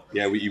Yes.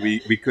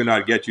 we could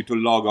not get you to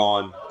log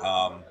on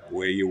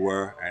where you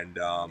were, and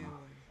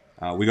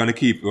we're gonna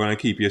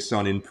keep your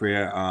son in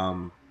prayer.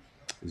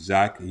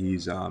 Zach, he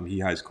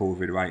has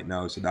COVID right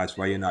now, so that's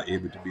why you're not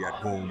able to be at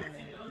home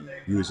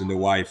using the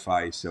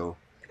Wi-Fi. So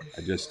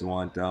I just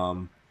want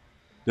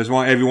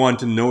everyone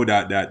to know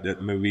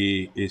that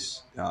Marie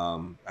is,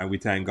 and we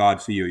thank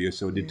God for you. You're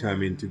so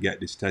determined to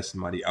get this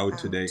testimony out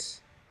today.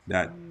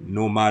 That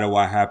no matter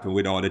what happened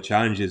with all the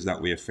challenges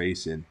that we're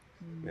facing,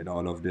 with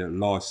all of the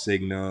lost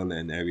signal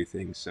and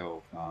everything,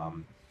 so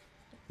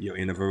you're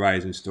in a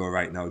Verizon store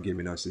right now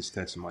giving us this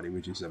testimony,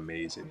 which is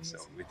amazing. So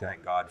we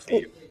thank God for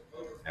you.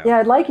 Yeah,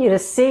 I'd like you to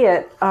see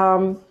it.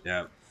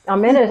 Yeah.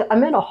 I'm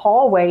in a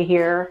hallway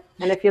here,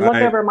 and if you look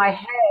Right, over my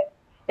head,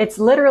 it's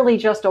literally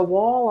just a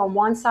wall on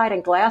one side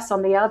and glass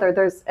on the other.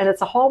 And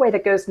it's a hallway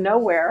that goes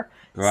nowhere.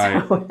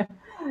 right. So,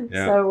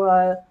 Yeah,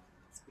 so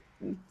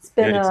it's yeah.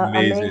 been It's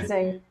amazing.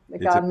 amazing that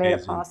It's God made it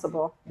amazing.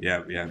 possible.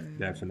 Yeah, yeah.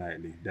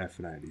 Definitely,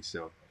 definitely.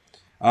 So,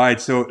 all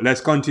right. So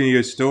let's continue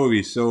your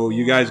story. So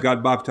you guys Yeah.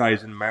 got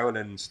baptized in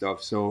Maryland and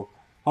stuff. So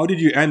how did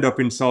you end up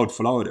in South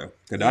Florida?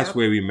 Because that's Yep.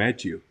 where we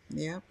met you.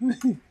 Yep.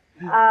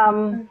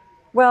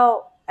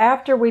 Well,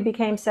 after we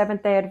became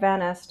Seventh Day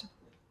Adventist,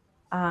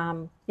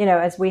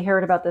 as we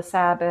heard about the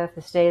Sabbath,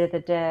 the state of the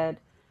dead,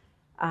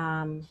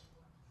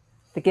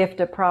 the gift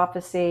of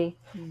prophecy.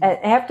 And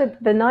after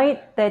the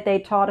night that they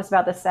taught us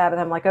about the Sabbath,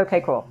 I'm like,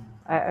 okay, cool.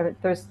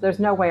 There's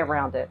no way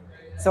around it.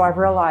 So I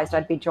realized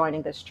I'd be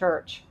joining this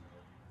church.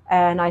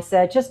 And I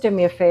said, just do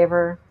me a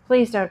favor.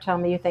 Please don't tell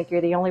me you think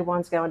you're the only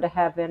ones going to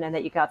heaven and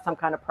that you got some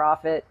kind of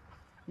prophet.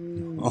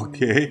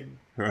 Okay.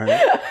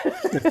 Right.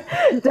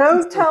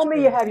 Don't So tell me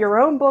you true. have your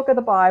own book of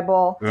the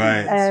Bible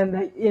Right. Yes. and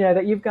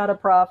that you've got a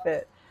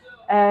prophet.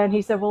 And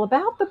he said, well,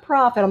 about the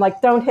prophet, I'm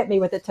like, don't hit me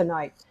with it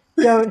tonight.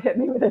 Don't hit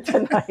me with it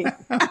tonight.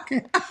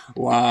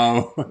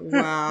 Wow.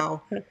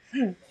 Wow.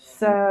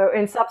 So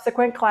in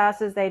subsequent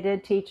classes, they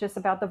did teach us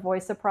about the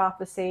voice of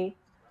prophecy,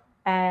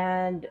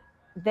 and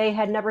they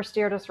had never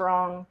steered us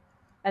wrong.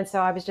 And so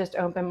I was just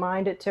open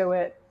minded to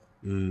it.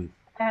 Mm.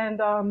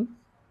 And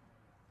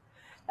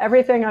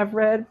everything I've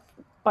read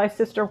by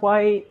Sister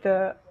White,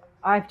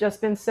 I've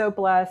just been so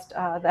blessed.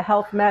 The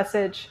health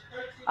message,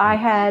 I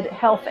had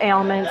health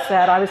ailments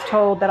that I was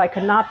told that I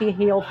could not be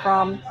healed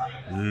from.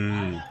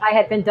 Mm. I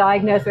had been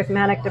diagnosed with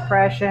manic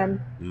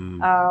depression,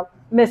 Mm.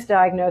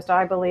 misdiagnosed,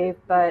 I believe,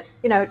 but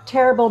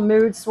terrible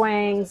mood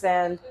swings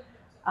and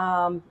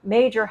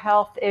major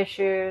health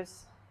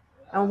issues.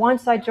 And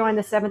once I joined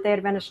the Seventh Day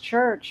Adventist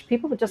Church,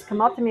 people would just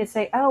come up to me and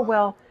say, "Oh,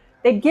 well,"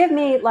 they'd give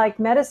me like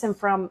medicine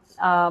from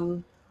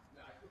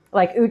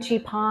like Uchi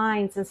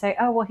Pines and say,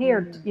 "Oh, well,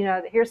 here,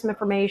 here's some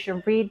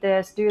information. Read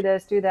this, do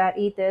that,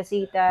 eat this,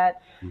 eat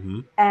that." Mm-hmm.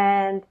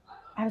 And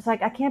I was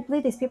like, I can't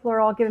believe these people are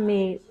all giving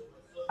me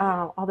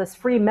all this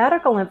free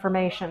medical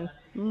information.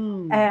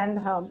 And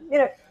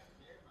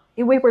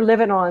we were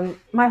living on.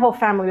 My whole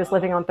family was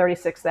living on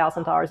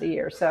 $36,000 a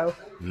year. So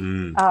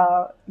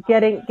Mm.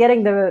 getting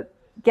getting the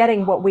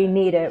getting what we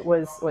needed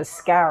was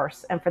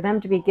scarce, and for them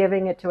to be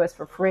giving it to us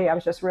for free, I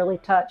was just really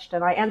touched.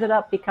 And I ended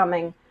up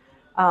becoming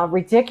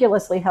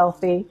ridiculously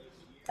healthy.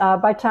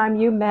 By the time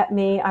you met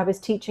me, I was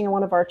teaching in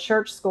one of our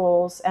church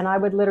schools, and I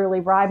would literally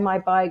ride my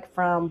bike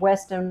from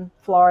Weston,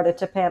 Florida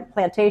to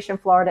Plantation,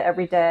 Florida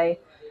every day.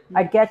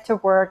 I'd get to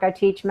work. I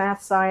teach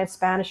math, science,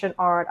 Spanish, and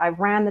art. I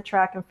ran the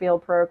track and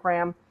field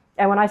program.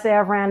 And when I say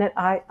I ran it,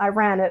 I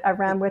ran it. I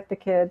ran with the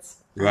kids.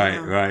 Right,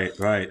 right,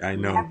 right. I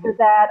know. After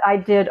that, I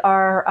did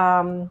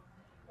our.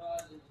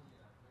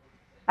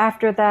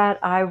 After that,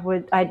 I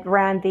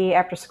ran the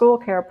after school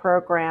care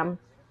program,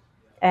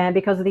 and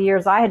because of the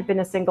years I had been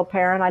a single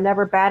parent, I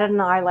never batted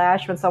an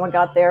eyelash when someone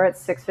got there at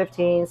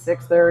 6:15,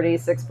 6:30,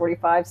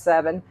 6:45,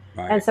 7.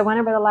 And Right. so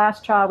whenever the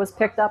last child was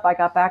picked up, I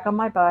got back on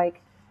my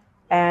bike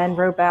and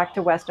rode back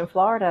to Western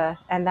Florida,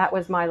 and that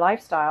was my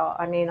lifestyle.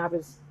 I mean, that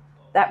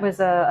was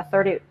a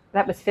 30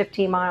 that was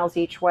 15 miles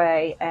each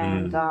way,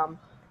 and Mm.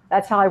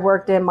 that's how I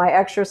worked in my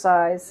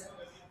exercise.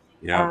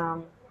 Yep.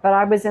 But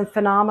I was in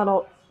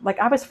phenomenal. Like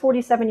I was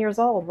 47 years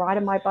old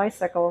riding my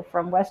bicycle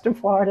from Western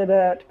Florida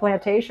to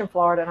Plantation,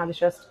 Florida, and I was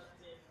just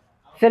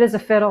fit as a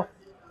fiddle.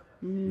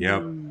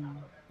 Yep.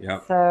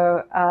 Yep.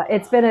 So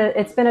it's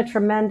been a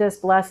tremendous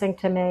blessing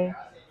to me,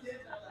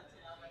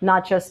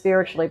 not just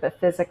spiritually but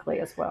physically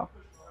as well.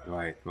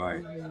 Right,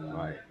 right,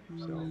 right.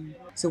 So,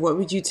 So, what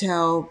would you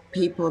tell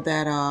people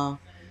that are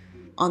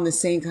on the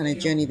same kind of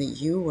journey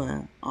that you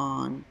were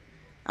on,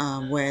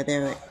 where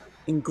they're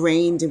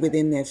ingrained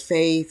within their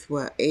faith,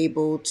 were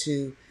able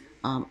to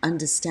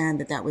understand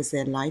that that was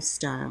their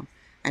lifestyle,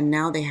 and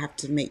now they have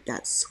to make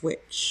that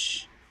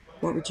switch?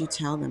 What would you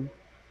tell them?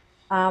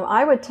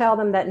 I would tell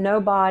them that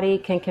nobody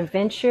can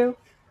convince you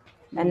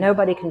and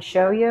nobody can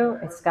show you.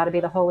 It's got to be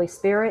the Holy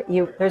Spirit.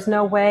 There's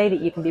no way that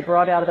you can be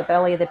brought out of the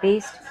belly of the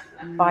beast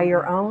by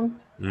your own.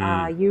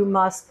 mm. You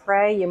must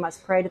pray. You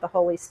must pray to the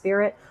Holy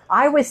Spirit.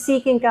 I was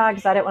seeking God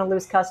because I didn't want to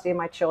lose custody of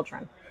my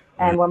children.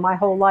 Mm. And when my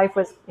whole life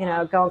was,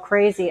 going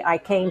crazy, I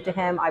came to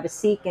Him. I was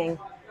seeking,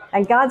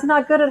 and God's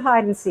not good at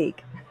hide and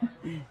seek.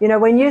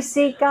 When you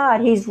seek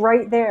God, He's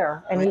right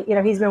there, and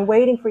Right. He's been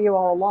waiting for you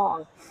all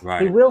along. He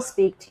Right, will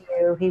speak to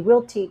you. He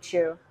will teach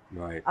you.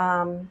 right,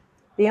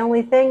 The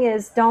only thing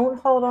is, don't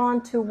hold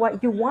on to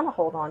what you want to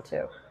hold on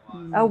to.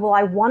 Oh, well,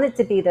 I want it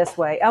to be this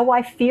way. Oh,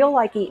 I feel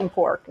like eating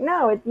pork.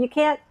 No, you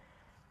can't.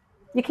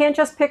 You can't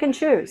just pick and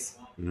choose.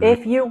 mm.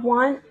 If you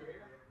want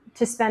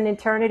to spend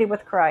eternity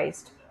with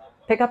Christ,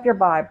 pick up your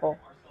Bible,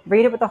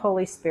 read it with the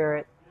Holy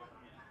Spirit,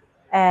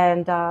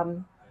 and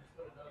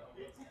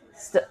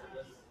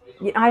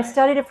I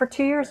studied it for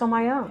 2 years on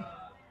my own.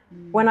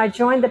 When I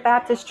joined the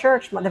Baptist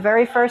church, the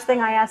very first thing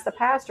I asked the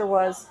pastor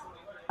was,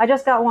 I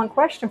just got one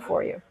question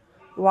for you.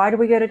 Why do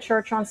we go to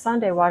church on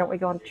Sunday? Why don't we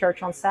go to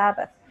church on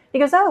Sabbath? He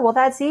goes, oh, well,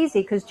 that's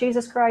easy because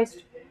Jesus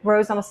Christ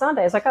rose on a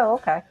Sunday. I was like, oh,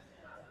 okay.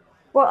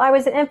 Well, I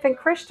was an infant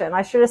Christian.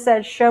 I should have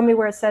said, show me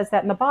where it says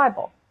that in the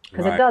Bible,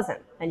 because it Right.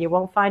 doesn't. And you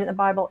won't find it in the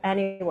Bible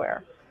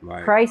anywhere.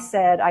 Right. Christ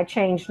said, I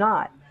change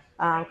not.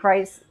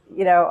 Christ,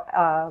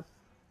 the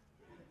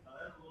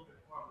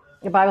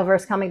Bible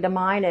verse coming to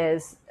mind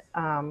is,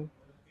 heaven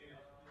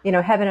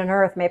and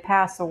earth may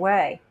pass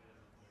away,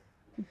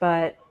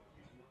 but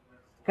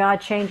God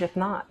changeth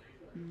not.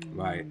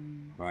 Right.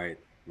 Right.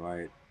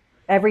 Right.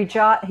 Every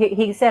jot,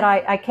 he said,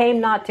 I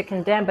came not to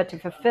condemn, but to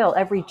fulfill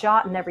every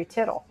jot and every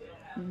tittle.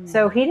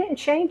 So he didn't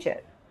change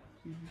it.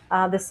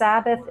 The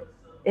Sabbath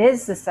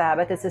is the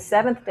Sabbath. It's the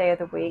seventh day of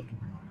the week.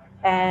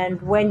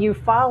 And when you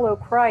follow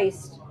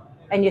Christ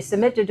and you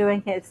submit to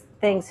doing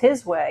things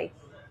his way,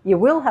 you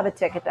will have a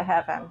ticket to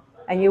heaven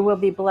and you will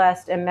be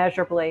blessed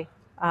immeasurably.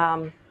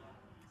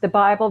 The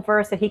Bible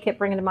verse that he kept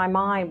bringing to my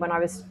mind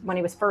when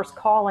he was first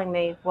calling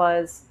me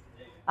was,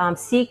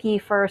 seek ye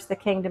first the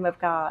kingdom of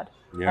God,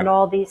 and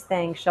all these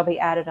things shall be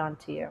added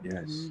unto you.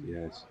 Yes,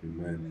 yes.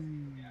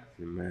 Amen.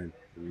 Amen.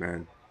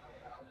 Amen.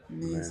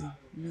 Amazing,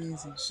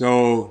 amazing.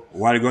 So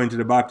while going to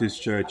the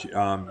Baptist church,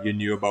 you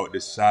knew about the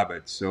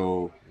Sabbath.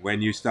 So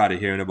when you started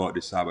hearing about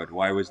the Sabbath,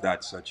 why was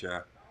that such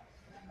a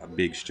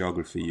big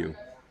struggle for you?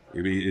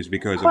 It's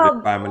because of the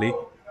Well, family?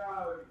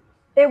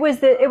 it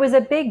was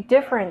a big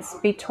difference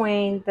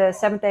between the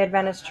Seventh Day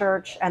Adventist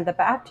Church and the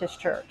Baptist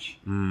Church.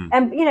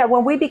 And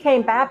when we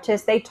became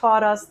Baptists, they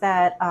taught us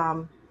that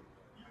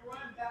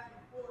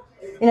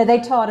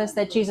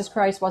Jesus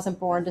Christ wasn't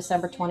born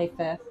December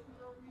 25th.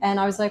 And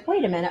I was like,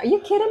 wait a minute, are you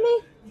kidding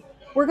me?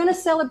 We're going to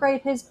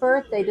celebrate his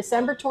birthday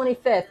December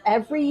 25th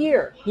every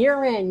year,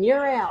 year in,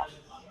 year out,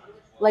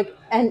 like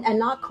and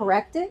not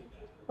correct it.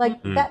 Like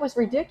that was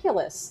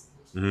ridiculous.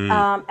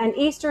 And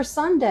Easter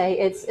Sunday,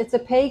 it's a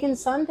pagan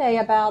Sunday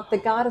about the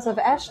goddess of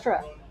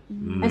Estra.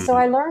 And so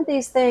I learned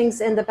these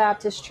things in the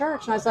Baptist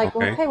church. And I was like,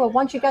 okay, well,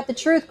 once you got the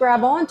truth,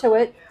 grab onto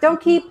it.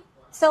 Don't keep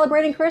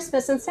celebrating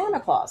Christmas and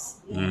Santa Claus.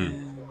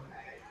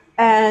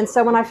 And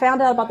so when I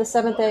found out about the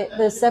seventh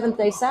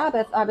day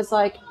Sabbath, I was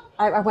like,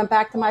 I went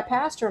back to my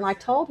pastor and I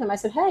told him, I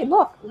said, hey,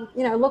 look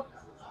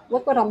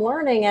what I'm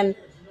learning.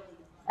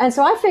 And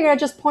so I figured I'd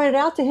just point it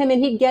out to him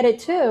and he'd get it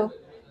too.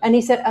 And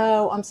he said,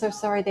 oh, I'm so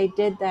sorry they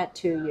did that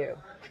to you.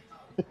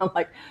 And I'm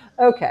like,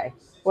 okay,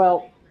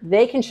 well,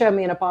 they can show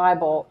me in a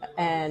Bible.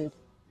 And,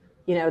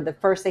 the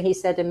first thing he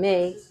said to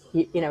me,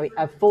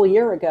 a full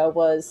year ago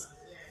was,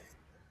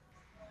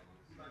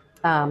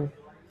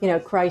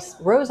 Christ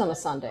rose on a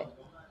Sunday.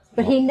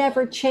 But he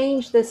never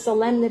changed the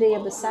solemnity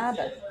of the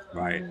Sabbath.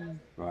 Right,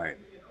 right,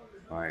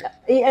 right.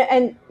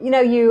 And,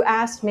 you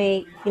asked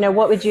me,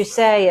 what would you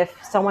say if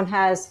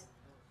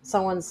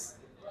someone's,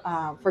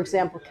 for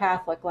example,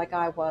 Catholic like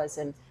I was,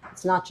 and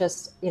it's not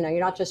just, you're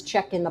not just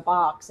checking the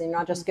box and you're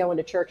not just going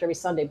to church every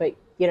Sunday, but,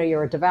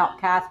 you're a devout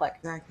Catholic.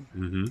 Exactly.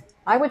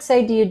 I would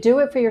say, do you do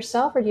it for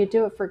yourself or do you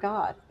do it for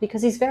God?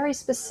 Because he's very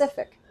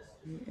specific.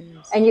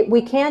 And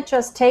we can't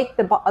just take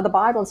the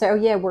Bible and say, oh,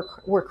 yeah,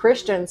 we're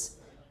Christians,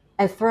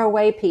 and throw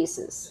away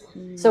pieces.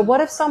 So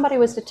what if somebody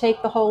was to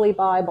take the Holy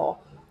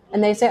Bible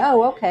and they say,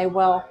 oh, okay,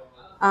 well,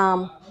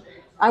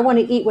 I want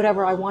to eat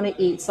whatever I want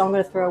to eat, so I'm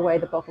going to throw away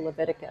the book of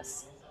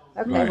Leviticus.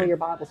 Okay, well, your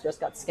Bible's just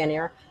got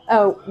skinnier.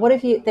 Oh, what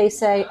if they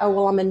say, oh,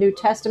 well, I'm a New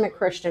Testament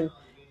Christian,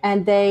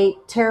 and they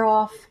tear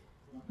off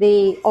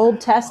the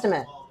Old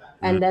Testament,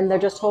 and then they're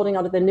just holding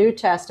on to the New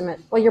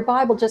Testament. Well, your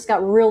Bible just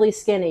got really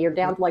skinny. You're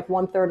down to like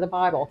 1/3 of the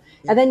Bible.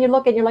 And then you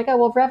look and you're like, oh,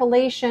 well,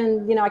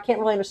 Revelation, I can't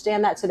really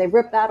understand that. So they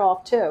rip that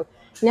off too.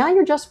 Now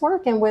you're just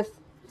working with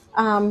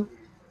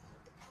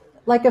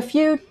like a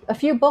few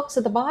books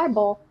of the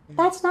Bible.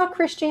 That's not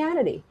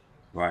Christianity.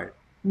 Right.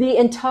 The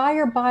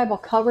entire Bible,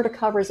 cover to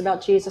cover, is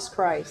about Jesus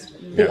Christ.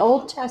 The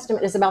Old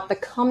Testament is about the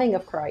coming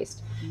of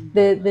Christ.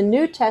 The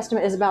New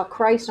Testament is about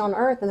Christ on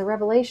earth, and the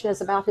Revelation is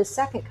about his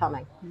second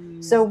coming.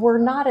 So we're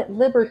not at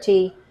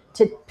liberty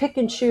to pick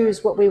and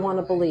choose what we want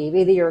to believe.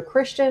 Either you're a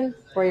Christian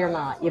or you're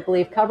not. You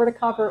believe cover to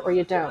cover or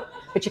you don't.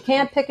 But you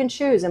can't pick and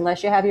choose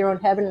unless you have your own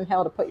heaven and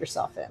hell to put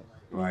yourself in.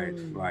 Right.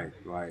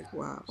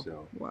 Wow.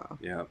 So, Wow.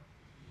 yeah.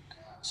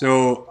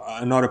 So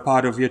another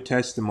part of your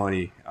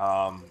testimony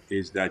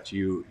is that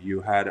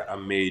you had a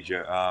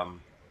major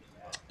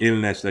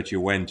illness that you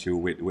went through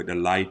with the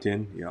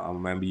lighting. I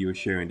remember you were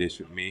sharing this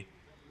with me,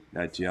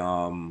 that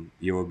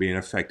you were being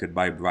affected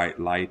by bright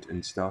light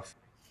and stuff.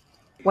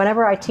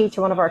 Whenever I teach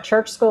in one of our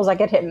church schools, I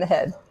get hit in the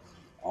head.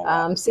 Oh,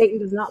 wow. Satan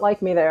does not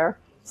like me there.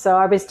 So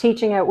I was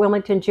teaching at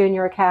Wilmington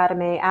Junior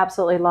Academy,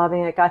 absolutely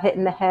loving it. Got hit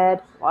in the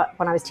head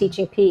when I was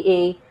teaching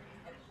PE.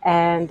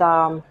 And,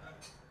 and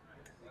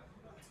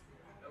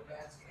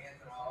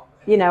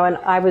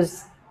I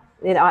was,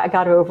 I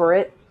got over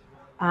it.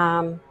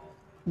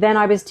 Then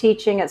I was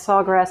teaching at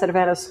Sawgrass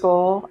Adventist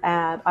School,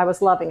 and I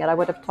was loving it. I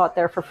would have taught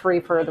there for free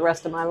for the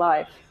rest of my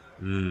life.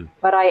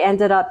 But I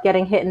ended up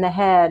getting hit in the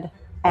head,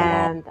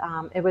 and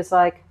it was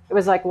like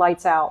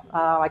lights out.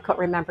 I couldn't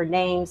remember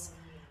names.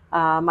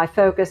 My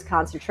focus,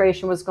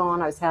 concentration was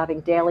gone. I was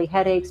having daily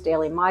headaches,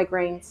 daily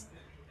migraines.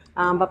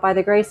 But by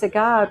the grace of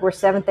God, we're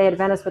Seventh Day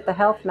Adventists with the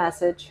health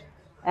message,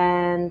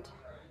 and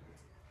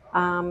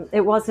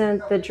it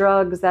wasn't the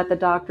drugs that the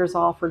doctors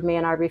offered me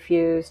and I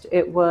refused.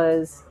 It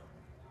was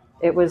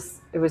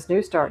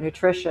New Start,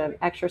 nutrition,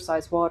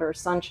 exercise, water,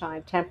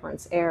 sunshine,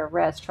 temperance, air,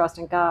 rest, trust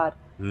in God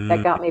that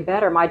Mm, got me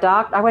better.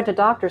 I went to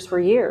doctors for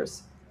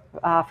years,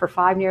 for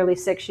 5, nearly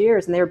 6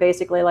 years, and they were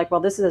basically like, "Well,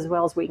 this is as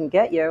well as we can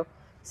get you.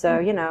 So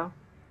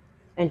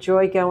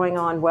enjoy going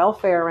on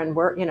welfare and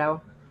work,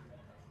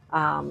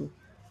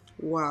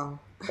 Wow.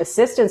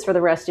 assistance for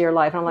the rest of your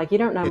life." And I'm like, "You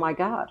don't know my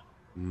God."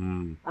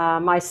 mm,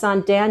 My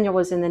son Daniel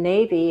was in the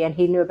Navy, and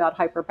he knew about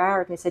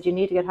hyperbaric. And he said, "You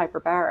need to get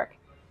hyperbaric."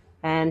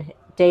 And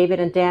David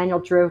and Daniel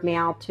drove me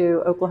out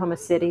to Oklahoma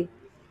City,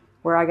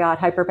 where I got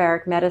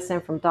hyperbaric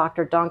medicine from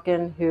Dr.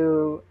 Duncan,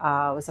 who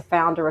was the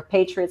founder of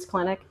Patriots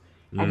Clinic,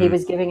 and he mm,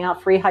 was giving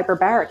out free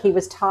hyperbaric. He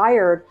was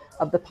tired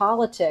of the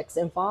politics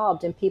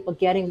involved in people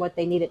getting what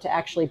they needed to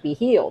actually be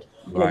healed.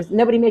 right. 'Cause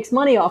nobody makes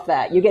money off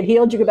that. You get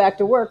healed, you go back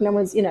to work. No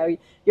one's,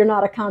 you're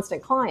not a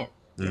constant client.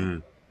 Yeah.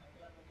 Mm,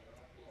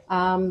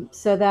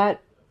 So that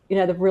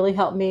really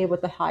helped me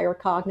with the higher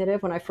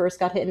cognitive. When I first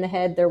got hit in the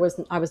head, I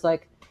was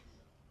like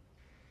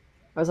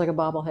a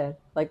bobblehead.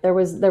 Like there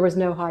was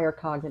no higher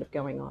cognitive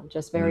going on,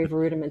 just very mm,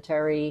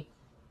 rudimentary,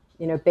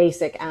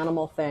 basic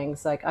animal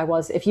things. Like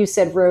if you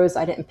said rose,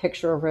 I didn't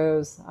picture a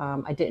rose.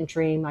 I didn't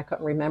dream. I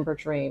couldn't remember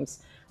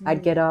dreams.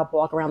 I'd get up,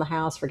 walk around the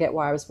house, forget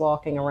why I was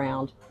walking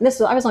around. And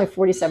I was only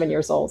 47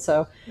 years old.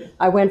 So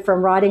I went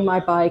from riding my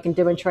bike and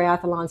doing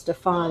triathlons to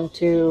fun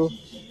to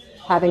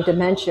having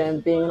dementia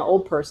and being an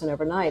old person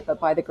overnight. But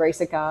by the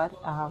grace of God,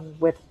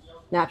 with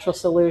natural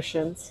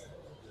solutions,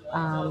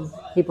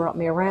 he brought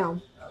me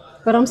around.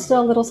 But I'm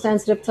still a little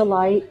sensitive to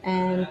light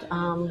and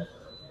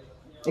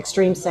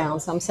extreme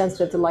sounds. I'm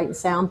sensitive to light and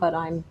sound, but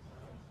I'm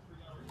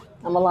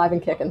alive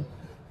and kicking.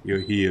 you're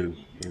healed.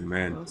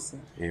 Amen.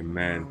 Awesome.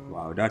 Amen.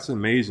 Wow. Wow, that's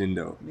amazing,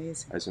 though.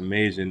 Amazing. That's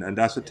amazing, and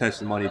that's a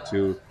testimony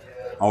to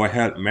our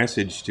health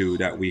message too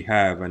that we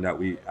have, and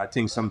that I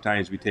think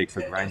sometimes we take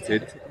for Take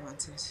granted, it for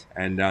granted.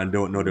 and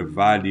don't know the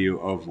value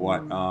of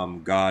what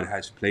God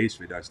has placed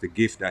with us, the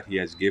gift that He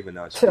has given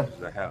us, which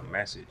is a health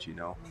message.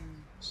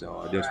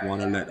 So I just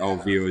want to let our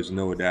viewers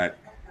know that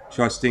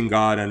trusting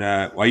God and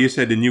well, you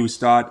said the new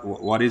start.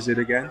 What is it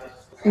again?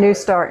 New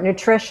Start,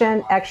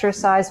 nutrition,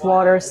 exercise,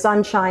 water,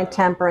 sunshine,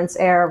 temperance,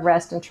 air,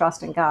 rest, and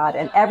trust in God.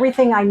 And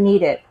everything I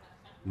needed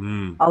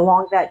Mm,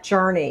 along that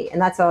journey, and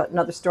that's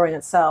another story in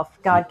itself,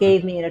 God mm,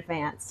 gave me in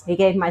advance. He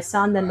gave my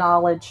son the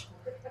knowledge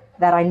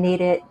that I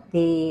needed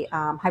the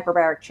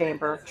hyperbaric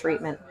chamber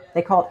treatment.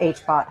 They call it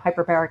HBOT,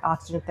 hyperbaric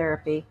oxygen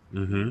therapy.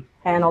 mm-hmm.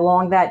 And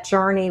along that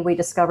journey, we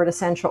discovered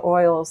essential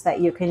oils that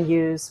you can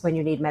use when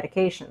you need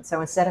medication. So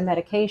instead of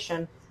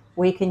medication,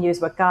 we can use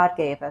what God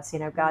gave us.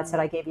 God said,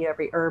 "I gave you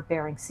every herb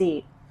bearing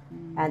seed."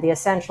 And the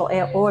essential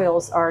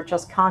oils are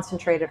just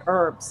concentrated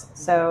herbs.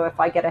 So if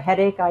I get a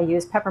headache, I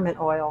use peppermint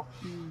oil.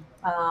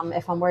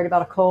 If I'm worried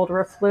about a cold or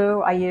a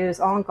flu, I use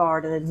On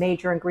Guard, and the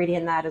major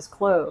ingredient in that is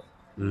clove.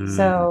 Mm,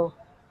 So,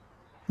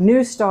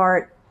 New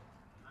Start,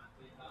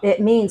 it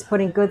means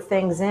putting good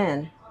things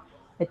in.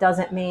 It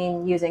doesn't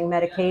mean using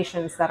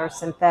medications that are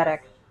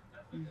synthetic.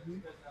 Mm-hmm.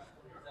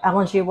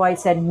 Ellen G. White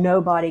said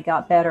nobody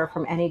got better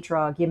from any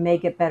drug. You may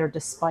get better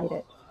despite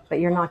it, but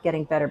you're not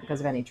getting better because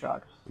of any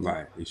drug. Yeah,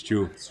 right. It's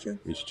true. it's true.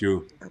 It's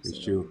true. It's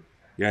true. Absolutely.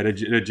 Yeah,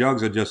 the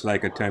drugs are just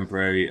like a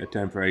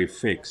temporary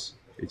fix.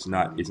 It's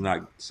not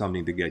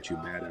something to get you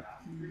better.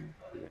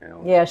 You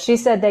know, Yeah, she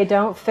said they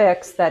don't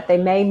fix that. They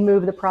may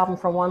move the problem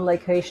from one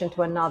location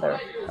to another,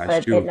 that's but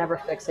it true. never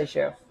fixes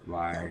you.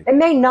 Right. It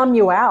may numb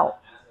you out,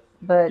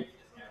 but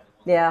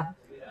yeah,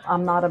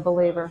 I'm not a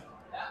believer.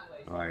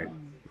 Right.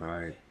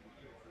 Right.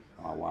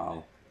 Oh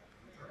wow.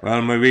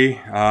 Well, Marie,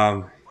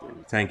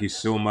 thank you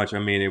so much. I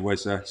mean, it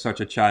was such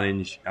a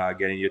challenge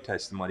getting your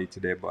testimony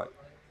today, but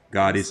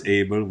God is Awesome.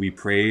 able. We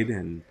prayed,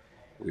 and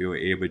we were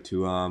able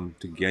to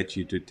get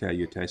you to tell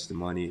your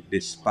testimony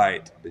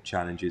despite the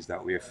challenges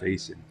that we are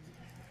facing,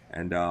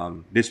 and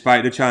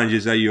despite the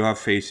challenges that you have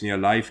faced in your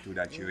life too.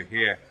 That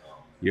Yeah.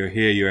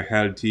 you're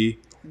healthy,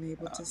 I'm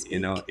able to speak.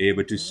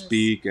 able to Yes.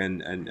 speak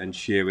and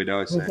share with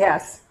us, and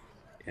Yes.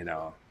 you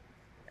know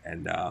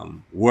and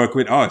work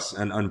with us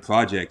and on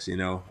projects.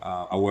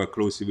 I work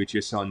closely with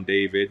your son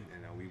David.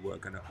 We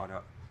work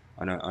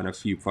on a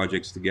few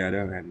projects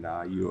together, and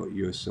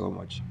you're so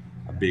much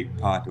a big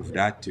part of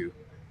that too.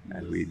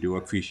 And we do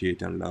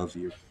appreciate and love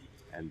you,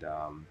 and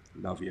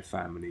love your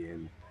family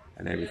and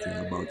everything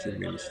about your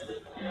ministry.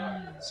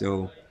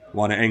 So,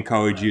 want to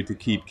encourage you to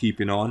keep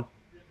keeping on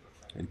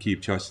and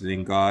keep trusting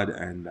in God,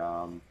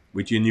 and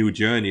with your new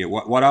journey.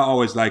 What I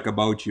always like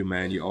about you,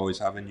 man, you always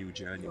have a new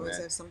journey, You always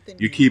man. have something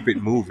You new. keep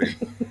it moving.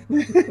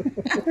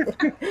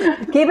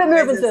 Keep it Always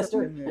moving, have sister.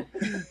 something new.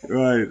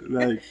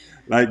 Right,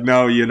 like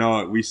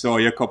now, we saw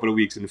you a couple of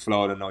weeks in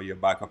Florida. Now you're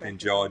back up in Back up in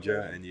Georgia,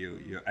 Georgia. and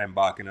you're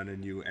embarking on a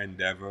new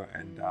endeavor,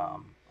 and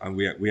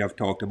we have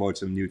talked about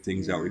some new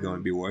things that we're Yeah. going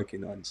to be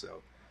working on.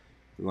 So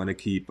we want to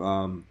keep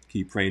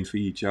praying for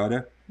each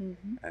other,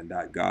 Mm-hmm. and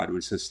that God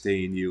will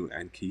sustain you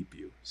and keep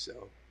you.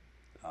 So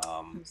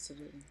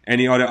Absolutely.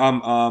 Any other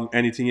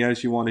anything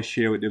else you want to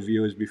share with the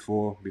viewers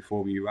before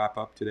we wrap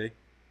up today?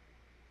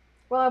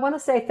 Well, I want to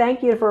say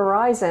thank you to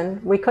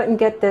Verizon. We couldn't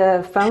get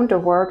the phone to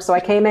work, so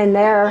I came in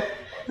there.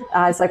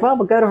 It's like, well,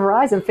 we'll go to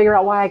Verizon, figure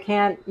out why I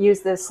can't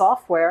use this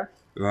software.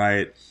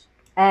 Right.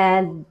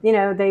 And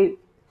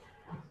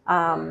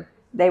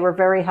they were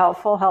very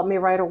helpful, helped me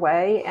right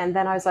away. And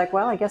then I was like,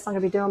 well, I guess I'm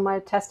going to be doing my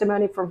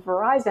testimony from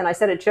Verizon. I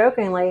said it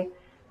jokingly.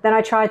 Then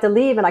I tried to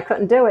leave and I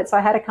couldn't do it, so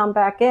I had to come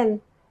back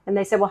in. And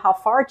they said, well, how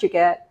far did you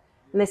get?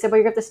 And they said, well,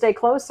 you have to stay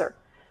closer.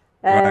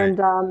 And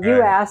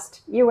you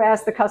asked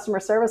the customer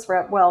service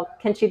rep, well,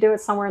 can she do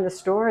it somewhere in the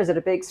store? Is it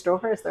a big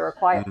store? Is there a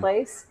quiet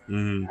place?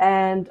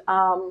 And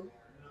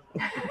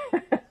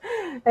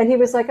and he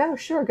was like, oh,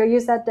 sure, go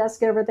use that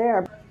desk over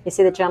there. You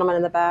see the gentleman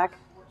in the back?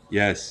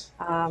 Yes.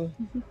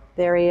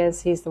 There he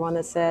is. He's the one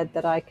that said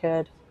that I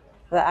could.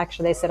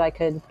 Actually, they said I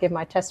could give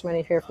my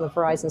testimony here from the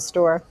Verizon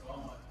store.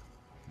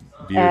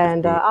 Beautiful.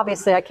 And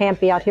obviously, I can't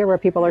be out here where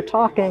people are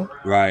talking.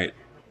 Right.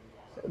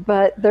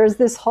 But there's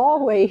this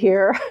hallway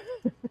here.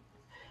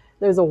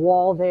 There's a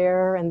wall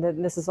there, and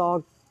then this is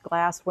all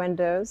glass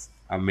windows.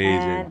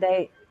 Amazing.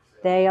 And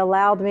they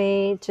allowed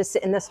me to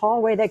sit in this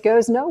hallway that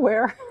goes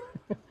nowhere.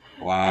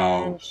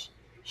 Wow. And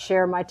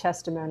share my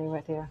testimony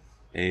with you.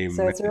 Amen.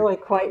 So it's really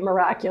quite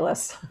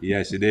miraculous.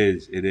 Yes, it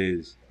is. It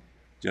is.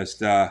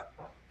 Just and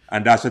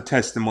that's a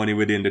testimony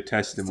within the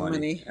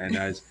testimony. And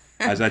as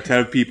I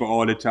tell people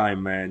all the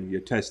time, man,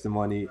 your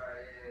testimony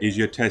is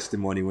your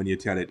testimony when you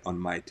tell it on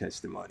my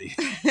testimony.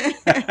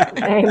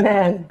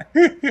 Amen.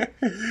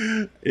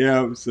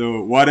 Yeah.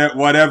 So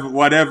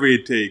whatever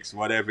it takes.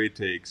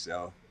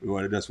 So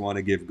we just want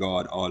to give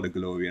God all the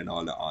glory and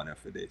all the honor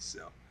for this.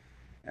 So,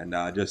 and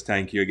just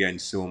thank you again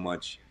so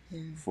much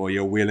for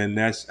your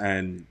willingness,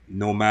 and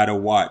no matter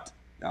what,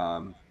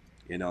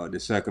 the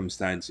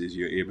circumstances,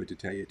 you're able to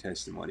tell your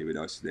testimony with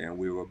us today, and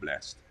we were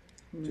blessed.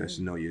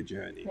 Just know your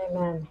journey.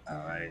 Amen. All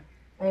right.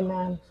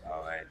 Amen.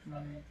 All right.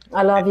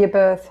 I love you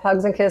both.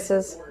 Hugs and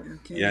kisses.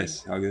 Okay.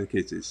 Yes, hugs and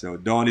kisses. So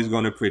Dawn is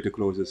going to pray to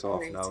close us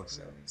off now.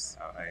 So,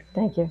 all right.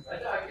 Thank you.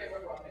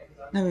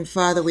 Heavenly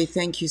Father, we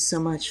thank you so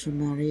much for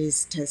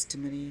Marie's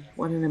testimony.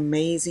 What an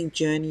amazing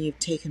journey you've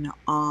taken her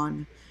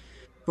on,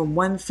 from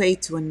one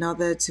faith to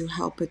another, to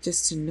help her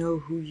just to know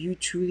who you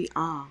truly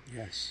are.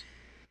 Yes.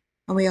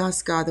 And we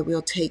ask, God, that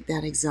we'll take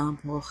that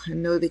example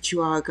and know that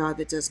you are a God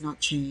that does not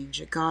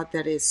change, a God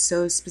that is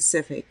so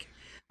specific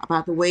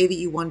about the way that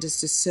you want us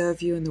to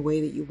serve you and the way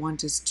that you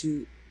want us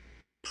to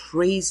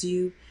praise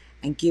you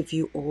and give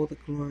you all the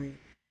glory.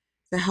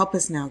 So help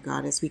us now,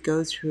 God, as we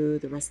go through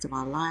the rest of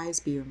our lives,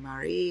 be with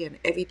Marie and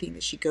everything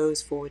that she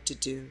goes forward to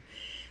do.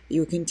 That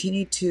you will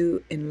continue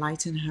to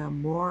enlighten her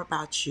more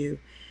about you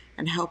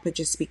and help her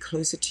just be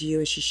closer to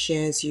you as she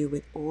shares you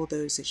with all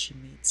those that she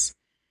meets.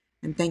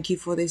 And thank you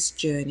for this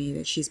journey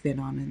that she's been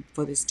on and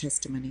for this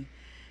testimony.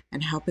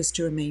 And help us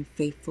to remain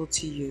faithful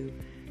to you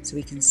so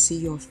we can see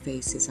your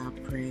face, is our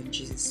prayer in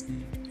Jesus'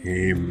 name.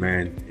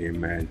 Amen.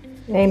 Amen.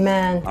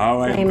 Amen. All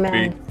right.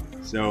 Amen. Marie.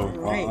 So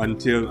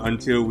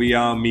until we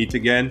meet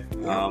again,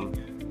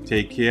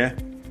 take care,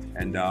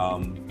 and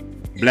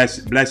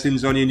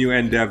blessings on your new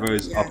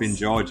endeavors up in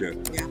Georgia.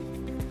 Yeah.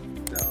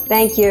 So,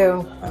 thank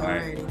you. all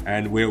right.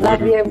 And we'll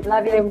Love you.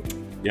 Love you.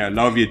 Yeah,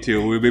 love you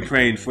too. We'll be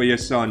praying for your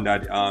son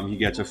that he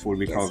gets a full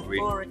recovery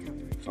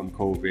from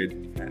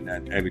COVID, and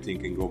that everything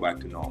can go back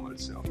to normal.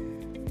 So,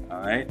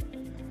 all right.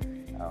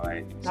 So all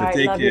right,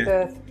 take love care. You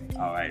both.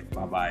 All right.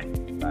 Bye-bye.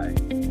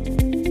 Bye.